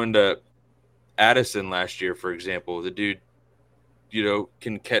was throwing to Addison last year, for example. The dude,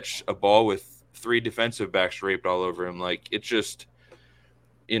 can catch a ball with 3 defensive backs draped all over him. Like, it's just,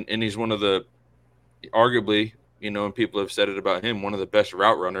 and he's one of the arguably and people have said it about him, one of the best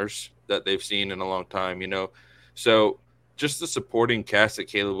route runners that they've seen in a long time, So just the supporting cast that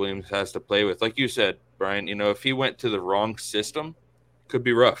Caleb Williams has to play with. Like you said, Brian, if he went to the wrong system, it could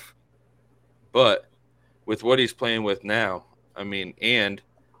be rough. But with what he's playing with now, and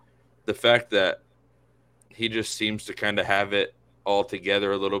the fact that he just seems to kind of have it all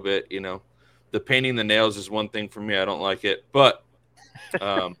together a little bit, the painting the nails is one thing for me. I don't like it, but that's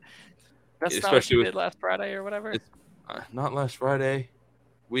especially not what you did last Friday or whatever. It's not last Friday.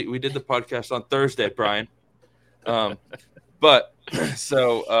 We did the podcast on Thursday, Brian. But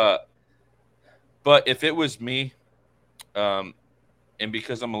if it was me, and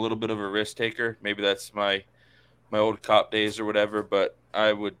because I'm a little bit of a risk taker, maybe that's my old cop days or whatever, but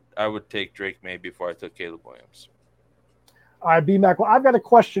I would take Drake May before I took Caleb Williams. All right, B-Mac, well, I've got a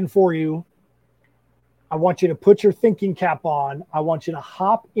question for you. I want you to put your thinking cap on. I want you to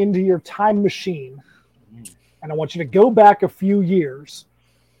hop into your time machine, and I want you to go back a few years.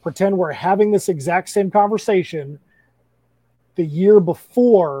 Pretend we're having this exact same conversation the year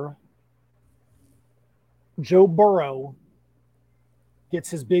before Joe Burrow gets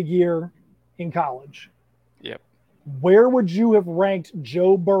his big year in college. Yep. Where would you have ranked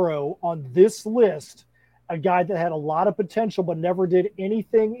Joe Burrow on this list, a guy that had a lot of potential but never did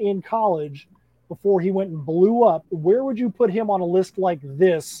anything in college before he went and blew up? Where would you put him on a list like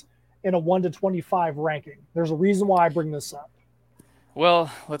this in a 1 to 25 ranking? There's a reason why I bring this up.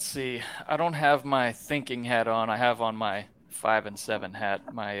 Well, let's see. I don't have my thinking hat on. I have on my 5 and 7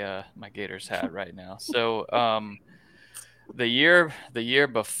 hat, my Gators hat right now. So the year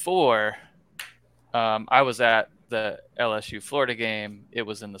before, I was at the LSU Florida game. It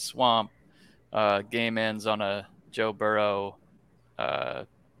was in the swamp. Game ends on a Joe Burrow,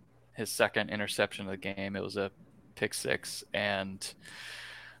 his second interception of the game. It was a pick six, and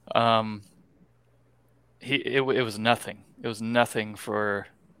it was nothing. It was nothing for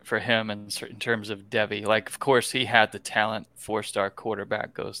him in terms of Devy. Like, of course, he had the talent. 4-star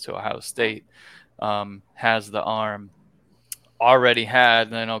quarterback, goes to Ohio State, has the arm. Already had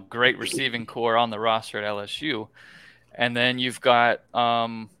great receiving core on the roster at LSU, and then you've got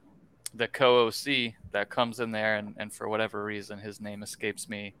the co-OC that comes in there, and for whatever reason his name escapes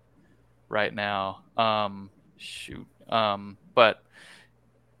me right now. But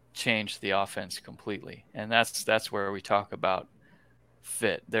changed the offense completely, and that's where we talk about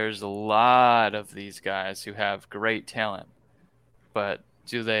fit. There's a lot of these guys who have great talent, but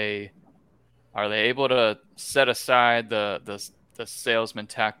are they able to set aside the salesman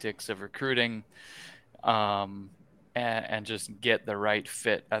tactics of recruiting and just get the right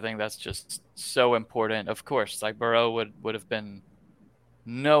fit? I think that's just so important. Of course, like Burrow would have been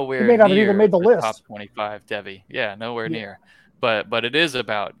nowhere near have even made the list. Top 25 Devy. Yeah, nowhere near. But it is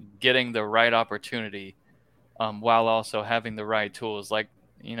about getting the right opportunity while also having the right tools. Like,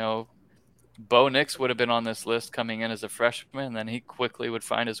 Bo Nix would have been on this list coming in as a freshman, and then he quickly would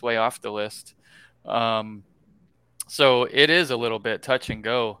find his way off the list. So it is a little bit touch and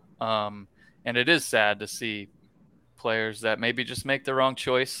go. And it is sad to see players that maybe just make the wrong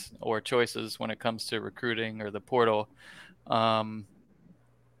choice or choices when it comes to recruiting or the portal. And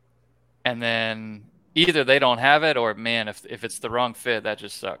then either they don't have it, or man, if it's the wrong fit, that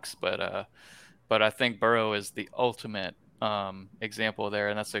just sucks. But I think Burrow is the ultimate example there,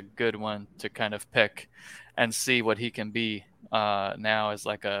 and that's a good one to kind of pick and see what he can be now as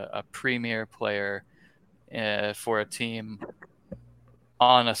like a premier player for a team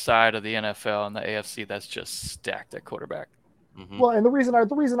on a side of the NFL and the AFC that's just stacked at quarterback. Mm-hmm. Well, and the reason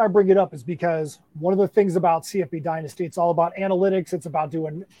I bring it up is because one of the things about CFB Dynasty, it's all about analytics. It's about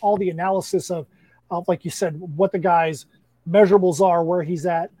doing all the analysis of like you said, what the guy's measurables are, where he's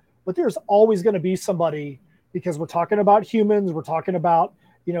at. But there's always going to be somebody, because we're talking about humans. We're talking about,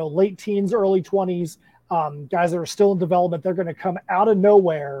 late teens, early 20s, guys that are still in development. They're going to come out of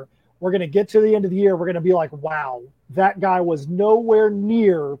nowhere. We're going to get to the end of the year. We're going to be like, wow, that guy was nowhere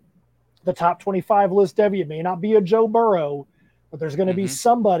near the top 25 list. Devy, it may not be a Joe Burrow, but there's going to be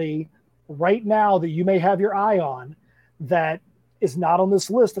somebody right now that you may have your eye on that is not on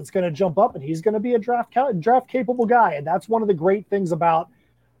this list that's going to jump up, and he's going to be a draft capable guy. And that's one of the great things about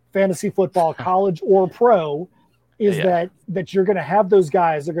fantasy football, college or pro, is that you're going to have those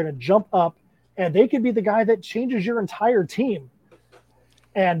guys. They're going to jump up, and they could be the guy that changes your entire team.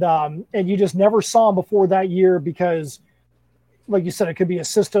 And you just never saw him before that year because, like you said, it could be a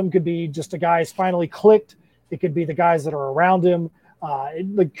system, could be just a guy's finally clicked. It could be the guys that are around him.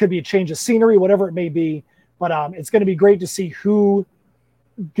 It could be a change of scenery, whatever it may be. But it's going to be great to see who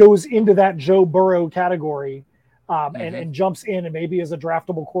goes into that Joe Burrow category and jumps in and maybe is a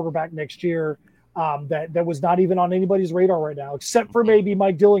draftable quarterback next year. that was not even on anybody's radar right now, except for maybe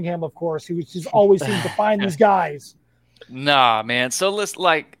Mike Dillingham, of course, who just always seems to find these guys. Nah, man. So let's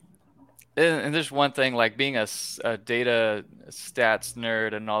and there's one thing, like being a data stats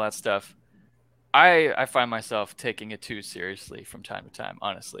nerd and all that stuff. I find myself taking it too seriously from time to time,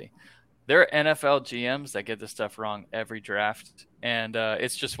 honestly. There are NFL GMs that get this stuff wrong every draft. And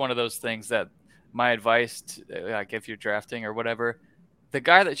it's just one of those things that my advice, like if you're drafting or whatever, the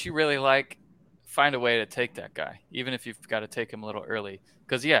guy that you really like, find a way to take that guy, even if you've got to take him a little early.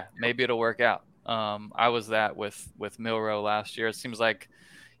 Because, yeah, maybe it'll work out. I was that with Milroe last year. It seems like,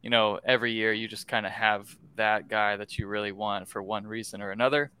 every year you just kind of have that guy that you really want for one reason or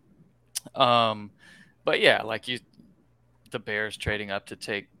another. But yeah, like the Bears trading up to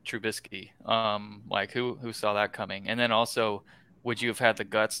take Trubisky. Like who saw that coming? And then also, would you have had the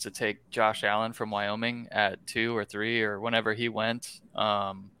guts to take Josh Allen from Wyoming at 2 or 3 or whenever he went?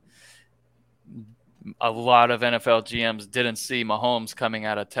 A lot of NFL GMs didn't see Mahomes coming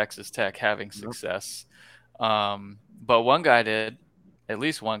out of Texas Tech having success. But one guy did, at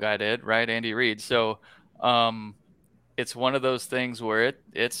least one guy did, right? Andy Reid. So, it's one of those things where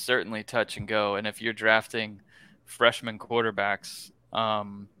it's certainly touch and go. And if you're drafting freshman quarterbacks,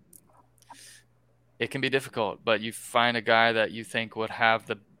 it can be difficult, but you find a guy that you think would have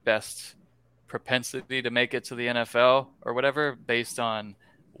the best propensity to make it to the NFL or whatever, based on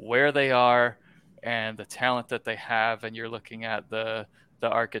where they are and the talent that they have. And you're looking at the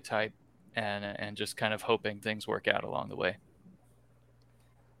archetype and just kind of hoping things work out along the way.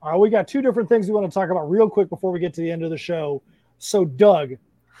 All right, we got 2 different things we want to talk about real quick before we get to the end of the show. So, Doug,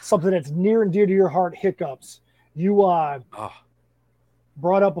 something that's near and dear to your heart, hiccups. You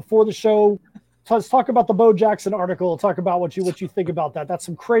brought up before the show. Let's talk about the Bo Jackson article. Talk about what you think about that. That's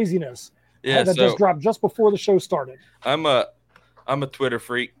some craziness. Yeah, that just dropped just before the show started. I'm a Twitter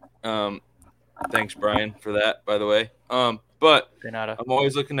freak. Thanks, Brian, for that, by the way. But I'm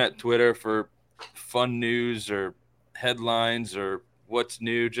always looking at Twitter for fun news or headlines or what's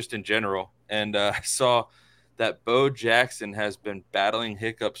new just in general. And I saw that Bo Jackson has been battling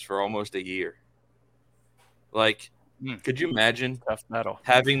hiccups for almost a year. Like, could you imagine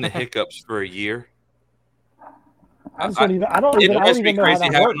having the hiccups for a year? I don't even know how that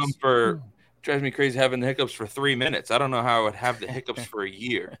works. Drives me crazy having the hiccups for 3 minutes. I don't know how I would have the hiccups for a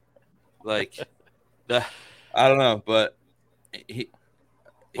year. Like, I don't know, but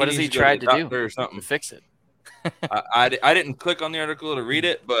what has he tried to do or something to fix it? I didn't click on the article to read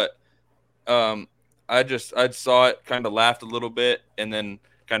it, but I saw it, kind of laughed a little bit, and then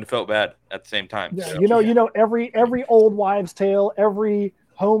kind of felt bad at the same time. Yeah, so. Every old wives' tale, every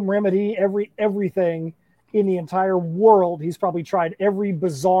home remedy, everything in the entire world, he's probably tried every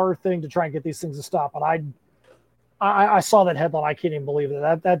bizarre thing to try and get these things to stop. And I saw that headline. I can't even believe it.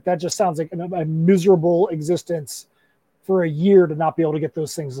 That just sounds like a miserable existence for a year to not be able to get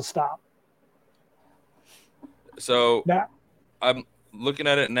those things to stop. So I'm looking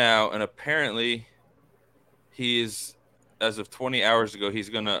at it now, and apparently he's, as of 20 hours ago, he's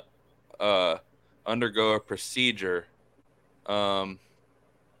going to undergo a procedure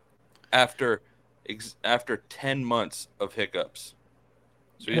after 10 months of hiccups.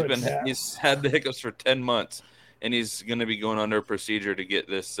 So he's had the hiccups for 10 months, and he's going to be going under a procedure to get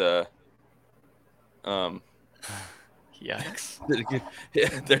this Yikes.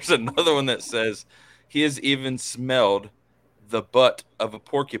 There's another one that says he has even smelled the butt of a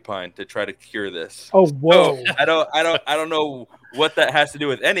porcupine to try to cure this. Oh, whoa! So I don't know what that has to do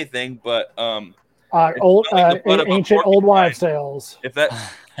with anything, but ancient old wives' tales. If that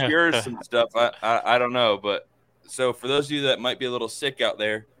cures some stuff, I don't know. But so for those of you that might be a little sick out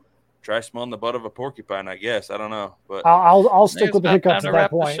there, try smelling the butt of a porcupine. I guess I don't know, but I'll stick with the hiccups at that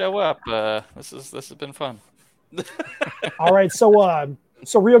point. Show up. This has been fun. All right,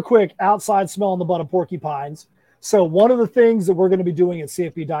 so real quick, outside smelling the butt of porcupines. So one of the things that we're going to be doing at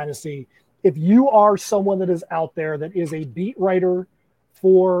CFB Dynasty, if you are someone that is out there that is a beat writer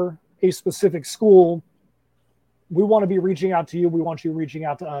for a specific school, we want to be reaching out to you. We want you reaching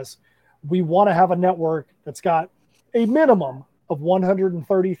out to us. We want to have a network that's got a minimum of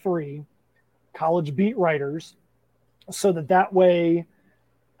 133 college beat writers, so that way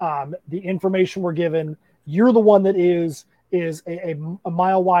the information we're given, you're the one that is a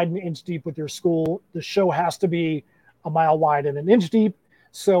mile wide and an inch deep with your school. The show has to be a mile wide and an inch deep.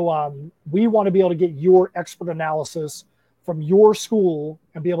 So we want to be able to get your expert analysis from your school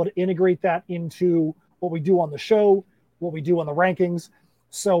and be able to integrate that into what we do on the show, what we do on the rankings.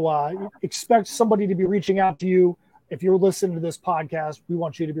 So expect somebody to be reaching out to you. If you're listening to this podcast, we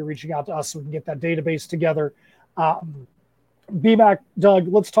want you to be reaching out to us so we can get that database together. BMAC, Doug,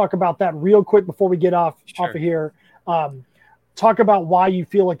 let's talk about that real quick before we get off of here. Talk about why you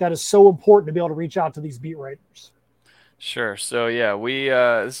feel like that is so important to be able to reach out to these beat writers. Sure. So yeah, we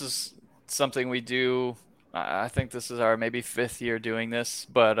this is something we do. I think this is our maybe 5th year doing this,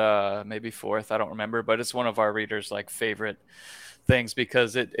 but maybe 4th. I don't remember, but it's one of our readers' like favorite things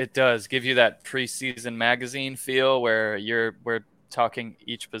because it does give you that preseason magazine feel where we're talking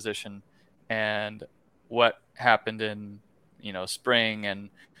each position and what happened in spring and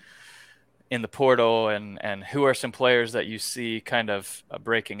in the portal and who are some players that you see kind of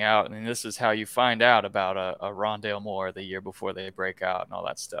breaking out. And this is how you find out about a Rondale Moore the year before they break out and all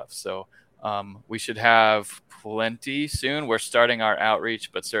that stuff. So we should have plenty soon. We're starting our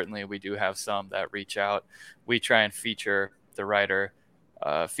outreach, but certainly we do have some that reach out. We try and feature the writer,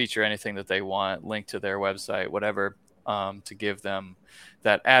 feature anything that they want, link to their website, whatever, to give them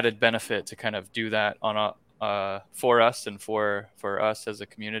that added benefit to kind of do that on for us and for us as a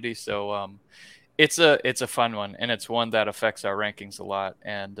community. So it's a fun one, and it's one that affects our rankings a lot.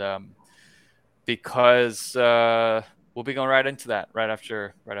 And because we'll be going right into that right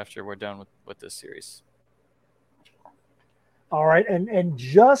after we're done with this series. All right, and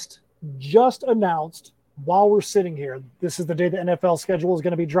just announced while we're sitting here, this is the day the NFL schedule is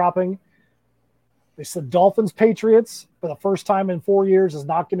going to be dropping. They said Dolphins Patriots for the first time in 4 years is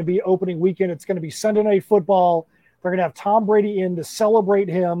not going to be opening weekend. It's going to be Sunday Night Football. They're going to have Tom Brady in to celebrate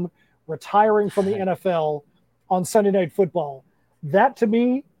him retiring from the NFL on Sunday Night Football. That to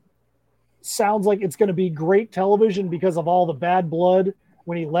me sounds like it's going to be great television because of all the bad blood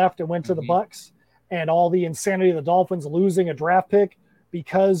when he left and went to the Bucs and all the insanity of the Dolphins losing a draft pick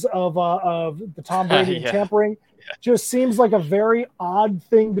because of the Tom Brady and tampering. Just seems like a very odd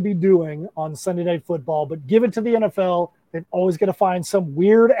thing to be doing on Sunday Night Football, but give it to the NFL. They're always going to find some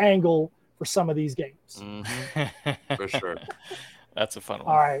weird angle for some of these games. For sure. That's a fun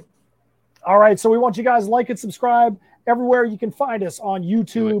one. All right. So we want you guys like and subscribe everywhere you can find us on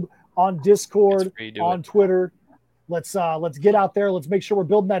YouTube, on Discord, on Twitter. Let's get out there. Let's make sure we're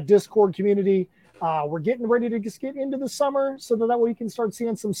building that Discord community. We're getting ready to just get into the summer so that way we can start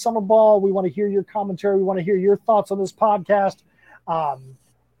seeing some summer ball. We want to hear your commentary. We want to hear your thoughts on this podcast. And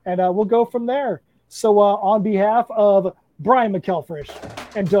we'll go from there. So on behalf of Brian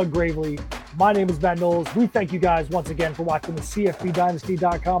McElfresh and Doug Gravely, my name is Matt Knowles. We thank you guys once again for watching the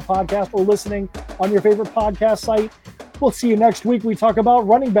CFBDynasty.com podcast or listening on your favorite podcast site. We'll see you next week. We talk about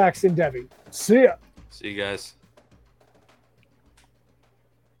running backs in Devy. See ya. See you guys.